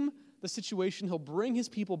redeem the situation. He'll bring his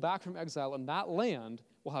people back from exile, and that land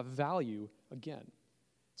will have value again.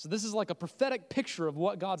 So this is like a prophetic picture of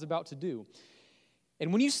what God's about to do.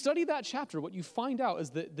 And when you study that chapter, what you find out is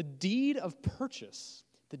that the deed of purchase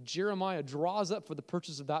that Jeremiah draws up for the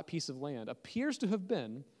purchase of that piece of land appears to have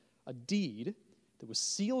been a deed that was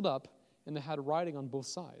sealed up and that had writing on both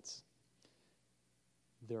sides.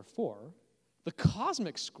 Therefore, the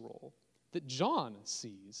cosmic scroll that John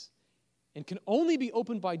sees and can only be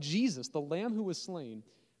opened by Jesus, the Lamb who was slain,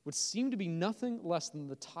 would seem to be nothing less than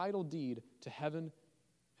the title deed to heaven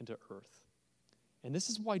and to earth. And this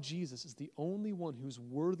is why Jesus is the only one who's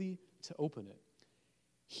worthy to open it.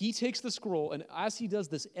 He takes the scroll, and as he does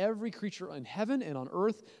this, every creature in heaven and on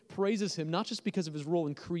earth praises him, not just because of his role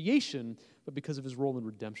in creation, but because of his role in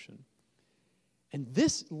redemption. And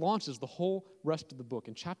this launches the whole rest of the book.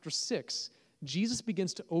 In chapter 6, Jesus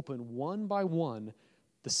begins to open one by one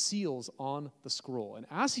the seals on the scroll. And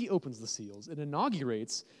as he opens the seals, it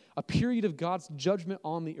inaugurates a period of God's judgment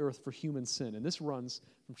on the earth for human sin. And this runs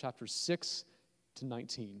from chapters 6 to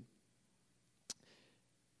 19.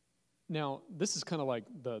 Now, this is kind of like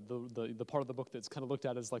the part of the book that's kind of looked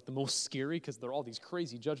at as like the most scary because there are all these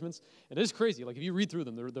crazy judgments. It is crazy. Like if you read through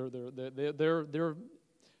them, they're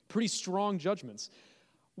pretty strong judgments.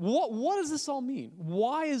 What does this all mean?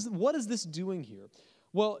 What is this doing here?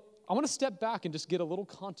 Well, I want to step back and just get a little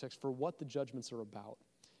context for what the judgments are about.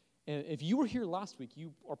 And if you were here last week,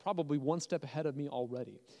 you are probably one step ahead of me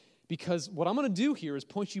already. Because what I'm going to do here is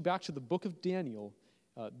point you back to the book of Daniel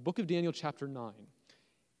chapter 9.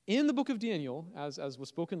 In the book of Daniel, as was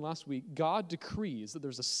spoken last week, God decrees that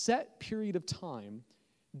there's a set period of time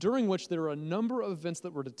during which there are a number of events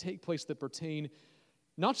that were to take place that pertain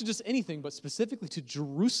not to just anything, but specifically to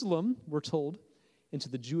Jerusalem, we're told, and to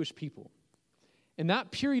the Jewish people. And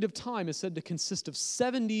that period of time is said to consist of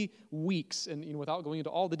 70 weeks. And without going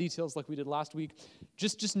into all the details like we did last week,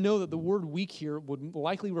 just know that the word week here would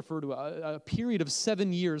likely refer to a period of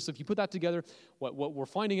 7 years. So if you put that together, what we're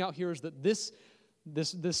finding out here is that this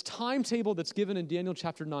timetable that's given in Daniel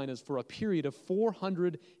chapter 9 is for a period of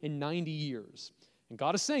 490 years. And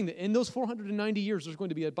God is saying that in those 490 years, there's going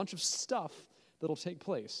to be a bunch of stuff that'll take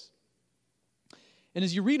place. And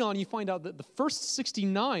as you read on, you find out that the first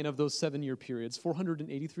 69 of those 7-year periods,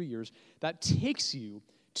 483 years, that takes you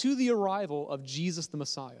to the arrival of Jesus the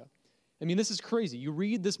Messiah. I mean, this is crazy. You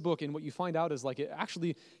read this book, and what you find out is like it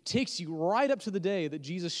actually takes you right up to the day that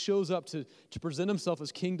Jesus shows up to present himself as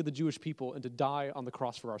king to the Jewish people and to die on the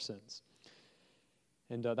cross for our sins.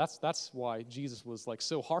 And that's why Jesus was like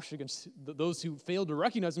so harsh against those who failed to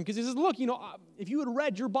recognize him, because he says, look, if you had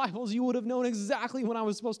read your Bibles, you would have known exactly when I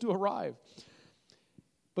was supposed to arrive.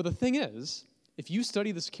 But the thing is, if you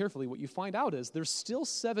study this carefully, what you find out is there's still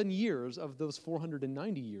 7 years of those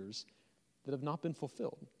 490 years that have not been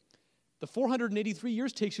fulfilled. The 483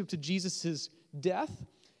 years takes you up to Jesus' death,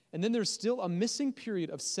 and then there's still a missing period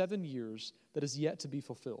of 7 years that is yet to be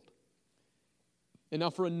fulfilled. And now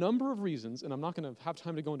for a number of reasons, and I'm not going to have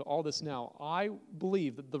time to go into all this now, I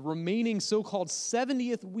believe that the remaining so-called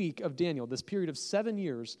 70th week of Daniel, this period of 7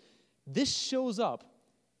 years, this shows up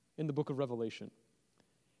in the book of Revelation.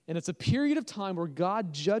 And it's a period of time where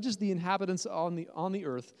God judges the inhabitants on the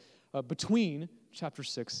earth between chapter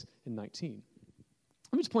 6 and 19.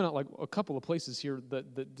 Let me just point out like a couple of places here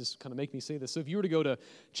that just kind of make me say this. So if you were to go to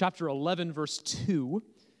chapter 11, verse 2,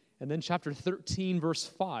 and then chapter 13, verse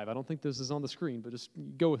 5. I don't think this is on the screen, but just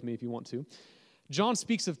go with me if you want to. John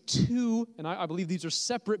speaks of 2, and I believe these are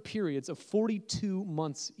separate periods of 42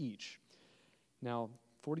 months each. Now,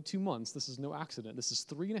 42 months, this is no accident. This is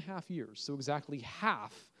 3.5 years, so exactly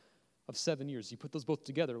half of 7 years. You put those both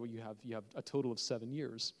together, you have a total of 7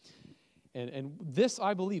 years. And this,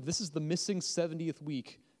 I believe, this is the missing 70th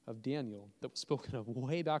week of Daniel that was spoken of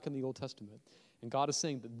way back in the Old Testament. And God is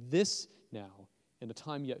saying that this now, in a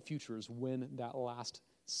time yet future, is when that last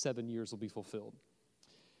 7 years will be fulfilled.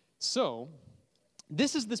 So,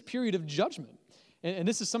 this is this period of judgment. And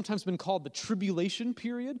this has sometimes been called the tribulation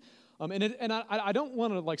period. I don't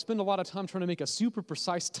want to spend a lot of time trying to make a super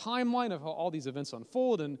precise timeline of how all these events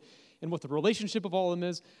unfold and what the relationship of all of them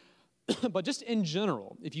is. But just in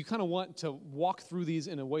general, if you kind of want to walk through these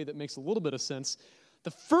in a way that makes a little bit of sense,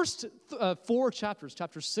 the first 4 chapters,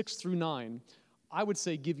 chapters 6 through 9, I would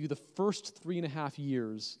say give you the first 3.5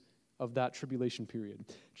 years of that tribulation period.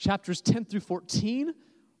 Chapters 10 through 14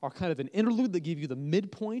 are kind of an interlude that give you the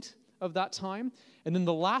midpoint of that time. And then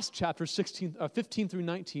the last chapters, 15 through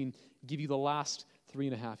 19, give you the last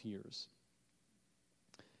 3.5 years.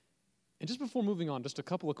 And just before moving on, just a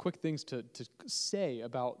couple of quick things to say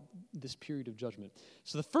about this period of judgment.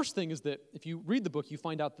 So the first thing is that if you read the book, you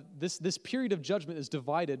find out that this period of judgment is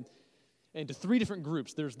divided into 3 different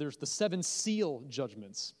groups. There's the 7 seal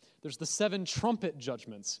judgments. There's the 7 trumpet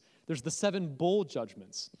judgments. There's the 7 bowl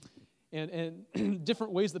judgments. And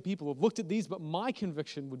different ways that people have looked at these, but my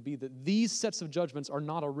conviction would be that these sets of judgments are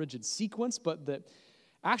not a rigid sequence, but that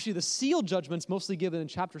actually the seal judgments, mostly given in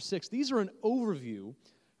chapter 6, these are an overview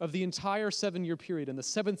of the entire 7-year period. And the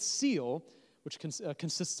 7th seal, which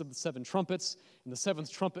consists of the 7 trumpets, and the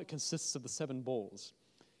 7th trumpet consists of the 7 bowls.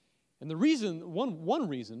 And the reason, one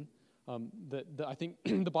reason that I think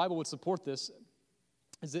the Bible would support this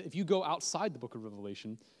is that if you go outside the book of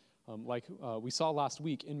Revelation, like we saw last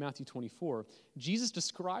week in Matthew 24, Jesus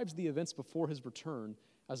describes the events before his return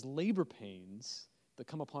as labor pains that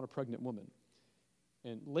come upon a pregnant woman.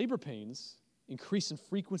 And labor pains increase in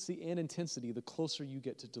frequency and intensity the closer you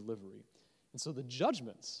get to delivery. And so the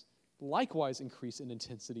judgments likewise increase in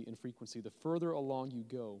intensity and frequency the further along you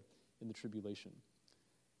go in the tribulation.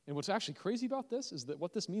 And what's actually crazy about this is that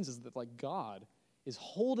what this means is that God is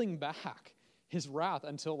holding back his wrath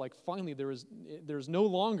until finally there's no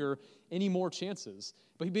longer any more chances.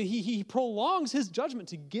 But he prolongs his judgment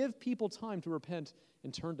to give people time to repent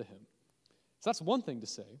and turn to him. So that's one thing to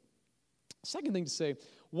say. Second thing to say,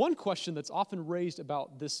 one question that's often raised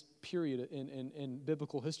about this period in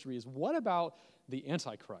biblical history is, what about the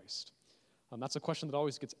Antichrist? That's a question that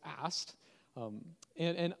always gets asked.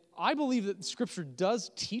 And I believe that Scripture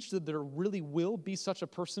does teach that there really will be such a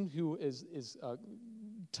person who is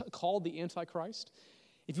called the Antichrist.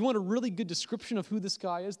 If you want a really good description of who this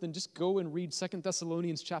guy is, then just go and read 2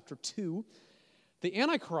 Thessalonians chapter 2. The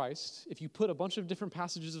Antichrist, if you put a bunch of different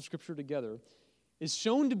passages of Scripture together, is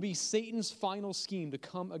shown to be Satan's final scheme to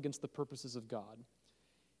come against the purposes of God.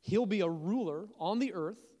 He'll be a ruler on the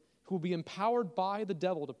earth who will be empowered by the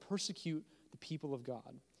devil to persecute the people of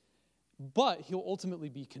God. But he'll ultimately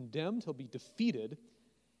be condemned, he'll be defeated,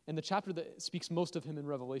 and the chapter that speaks most of him in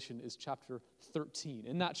Revelation is chapter 13.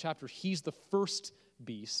 In that chapter, he's the first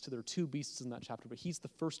beast. There are two beasts in that chapter, but he's the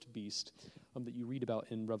first beast that you read about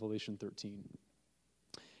in Revelation 13.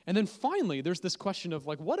 And then finally, there's this question of,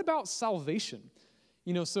 what about salvation?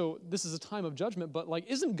 So this is a time of judgment, but,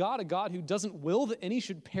 isn't God a God who doesn't will that any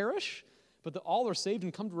should perish, but that all are saved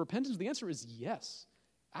and come to repentance? The answer is yes,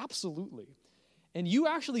 absolutely. And you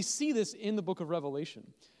actually see this in the book of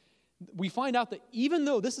Revelation. We find out that even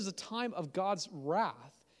though this is a time of God's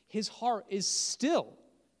wrath, his heart is still,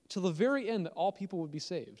 to the very end, that all people would be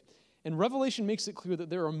saved. And Revelation makes it clear that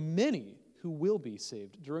there are many who will be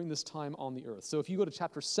saved during this time on the earth. So if you go to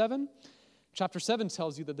chapter 7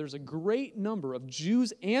 tells you that there's a great number of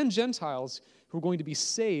Jews and Gentiles who are going to be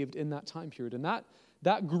saved in that time period. And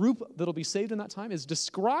that group that'll be saved in that time is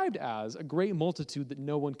described as a great multitude that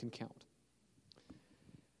no one can count.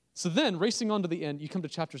 So then, racing on to the end, you come to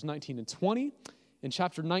chapters 19 and 20. In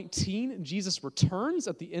chapter 19, Jesus returns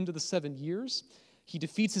at the end of the 7 years. He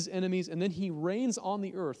defeats his enemies, and then he reigns on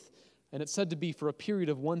the earth, and it's said to be for a period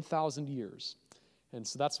of 1,000 years. And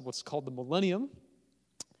so that's what's called the millennium.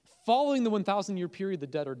 Following the 1,000-year period, the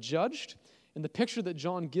dead are judged, and the picture that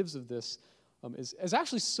John gives of this is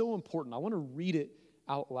actually so important. I want to read it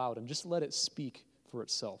out loud and just let it speak for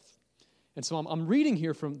itself. And so I'm reading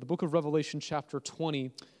here from the book of Revelation, chapter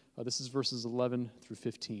 20. This is verses 11 through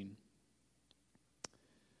 15.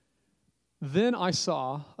 Then I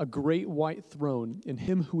saw a great white throne and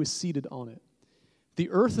him who is seated on it.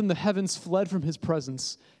 The earth and the heavens fled from his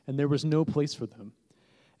presence, and there was no place for them.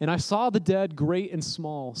 And I saw the dead, great and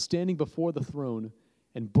small, standing before the throne,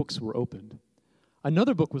 and books were opened.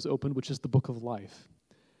 Another book was opened, which is the book of life.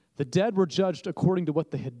 The dead were judged according to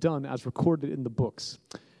what they had done, as recorded in the books.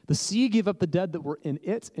 The sea gave up the dead that were in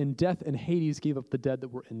it, and death and Hades gave up the dead that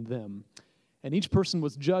were in them. And each person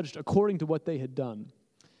was judged according to what they had done.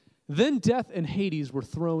 Then death and Hades were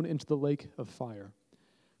thrown into the lake of fire.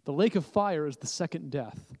 The lake of fire is the second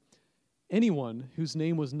death. Anyone whose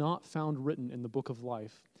name was not found written in the book of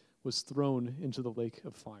life was thrown into the lake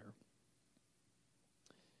of fire.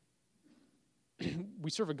 We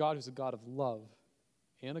serve a God who's a God of love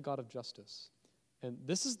and a God of justice. And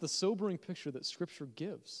this is the sobering picture that Scripture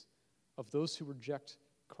gives of those who reject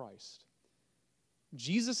Christ.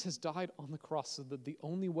 Jesus has died on the cross so that the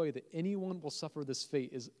only way that anyone will suffer this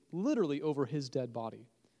fate is literally over his dead body.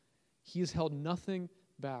 He has held nothing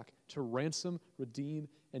back to ransom, redeem,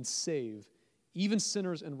 and save even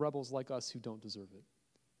sinners and rebels like us who don't deserve it.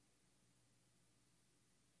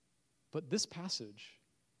 But this passage,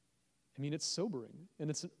 it's sobering,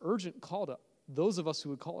 and it's an urgent call to those of us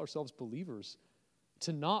who would call ourselves believers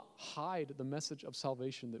to not hide the message of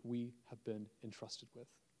salvation that we have been entrusted with.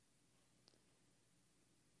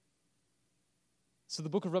 So the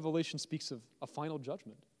book of Revelation speaks of a final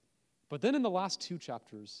judgment. But then in the last two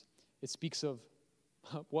chapters, it speaks of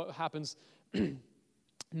what happens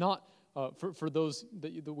not for those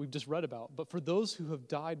that we've just read about, but for those who have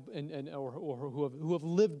died or who have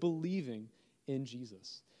lived believing in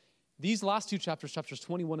Jesus. These last two chapters, chapters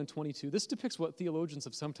 21 and 22, this depicts what theologians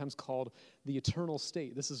have sometimes called the eternal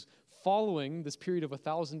state. This is following this period of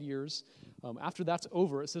 1,000 years. After that's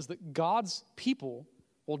over, it says that God's people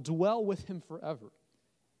will dwell with him forever.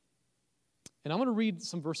 And I'm going to read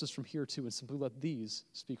some verses from here too and simply let these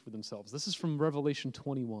speak for themselves. This is from Revelation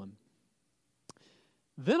 21.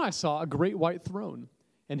 Then I saw a great white throne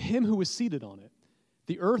and him who was seated on it.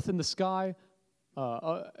 The earth and the sky...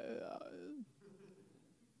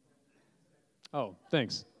 Oh,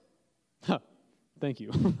 thanks. Thank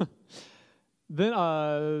you.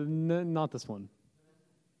 Then, not this one.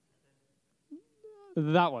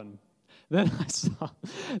 That one. Then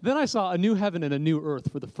I saw a new heaven and a new earth,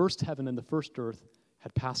 for the first heaven and the first earth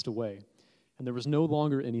had passed away, and there was no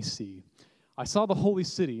longer any sea. I saw the holy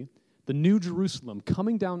city, the new Jerusalem,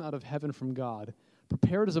 coming down out of heaven from God,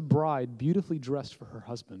 prepared as a bride beautifully dressed for her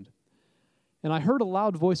husband. And I heard a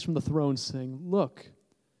loud voice from the throne saying, "Look,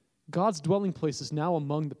 God's dwelling place is now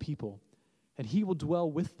among the people, and he will dwell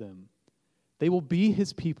with them. They will be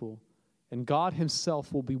his people, and God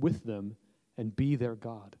himself will be with them and be their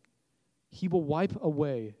God. He will wipe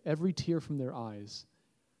away every tear from their eyes.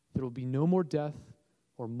 There will be no more death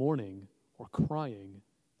or mourning or crying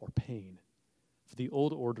or pain, for the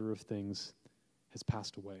old order of things has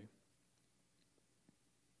passed away."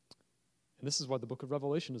 And this is why the book of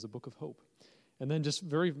Revelation is a book of hope. And then just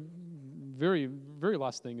very, very, very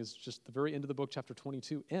last thing is just the very end of the book, chapter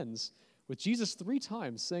 22, ends with Jesus 3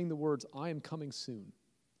 times saying the words, "I am coming soon."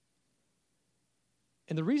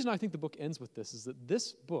 And the reason I think the book ends with this is that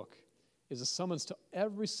this book is a summons to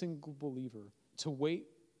every single believer to wait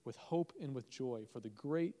with hope and with joy for the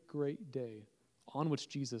great, great day on which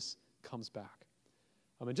Jesus comes back.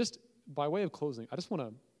 And just by way of closing, I just want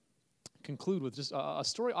to conclude with just a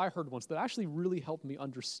story I heard once that actually really helped me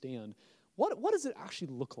understand what does it actually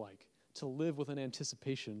look like to live with an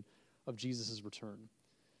anticipation of Jesus' return.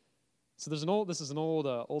 So this is an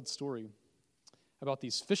old story about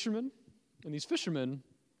these fishermen, and these fishermen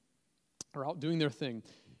are out doing their thing,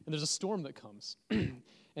 and there's a storm that comes, and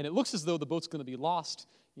it looks as though the boat's going to be lost.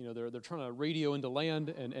 They're trying to radio into land,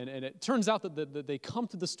 and it turns out that they come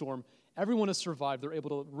through the storm. Everyone has survived. They're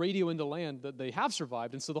able to radio into land that they have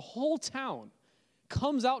survived, and so the whole town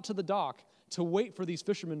comes out to the dock to wait for these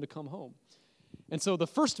fishermen to come home. And so the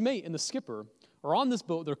first mate and the skipper are on this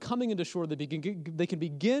boat. They're coming into shore. They can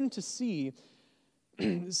begin to see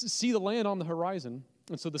the land on the horizon.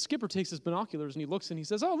 And so the skipper takes his binoculars and he looks and he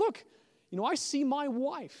says, "Oh, look, I see my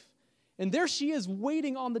wife. And there she is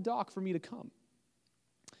waiting on the dock for me to come."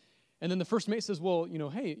 And then the first mate says, "Well,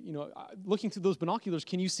 hey, looking through those binoculars,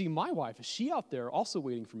 can you see my wife? Is she out there also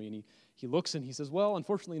waiting for me?" And he looks and he says, "Well,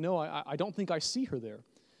 unfortunately, no, I don't think I see her there."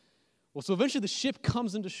 Well, so eventually the ship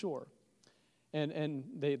comes into shore. And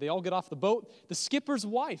they all get off the boat. The skipper's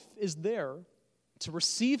wife is there to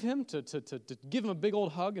receive him, to give him a big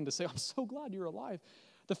old hug and to say, "I'm so glad you're alive."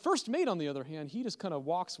 The first mate, on the other hand, he just kind of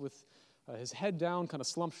walks with his head down, kind of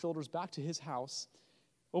slumped shoulders back to his house,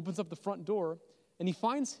 opens up the front door, and he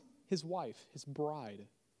finds his wife, his bride,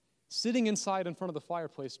 sitting inside in front of the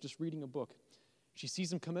fireplace just reading a book. She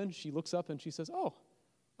sees him come in. She looks up and she says, "Oh,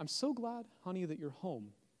 I'm so glad, honey, that you're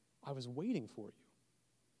home. I was waiting for you."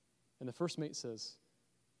 And the first mate says,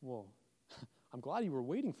 "Well, I'm glad you were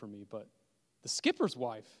waiting for me, but the skipper's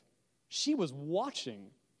wife, she was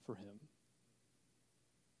watching for him."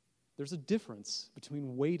 There's a difference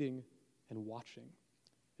between waiting and watching.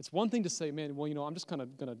 It's one thing to say, "Man, well, I'm just kind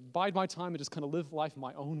of going to bide my time and just kind of live life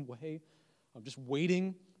my own way. I'm just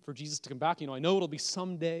waiting for Jesus to come back. I know it'll be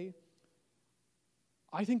someday."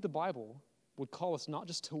 I think the Bible would call us not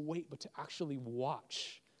just to wait, but to actually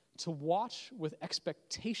watch. To watch with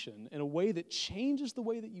expectation in a way that changes the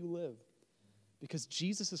way that you live. Because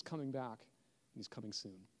Jesus is coming back, and he's coming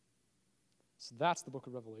soon. So that's the book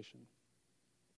of Revelation.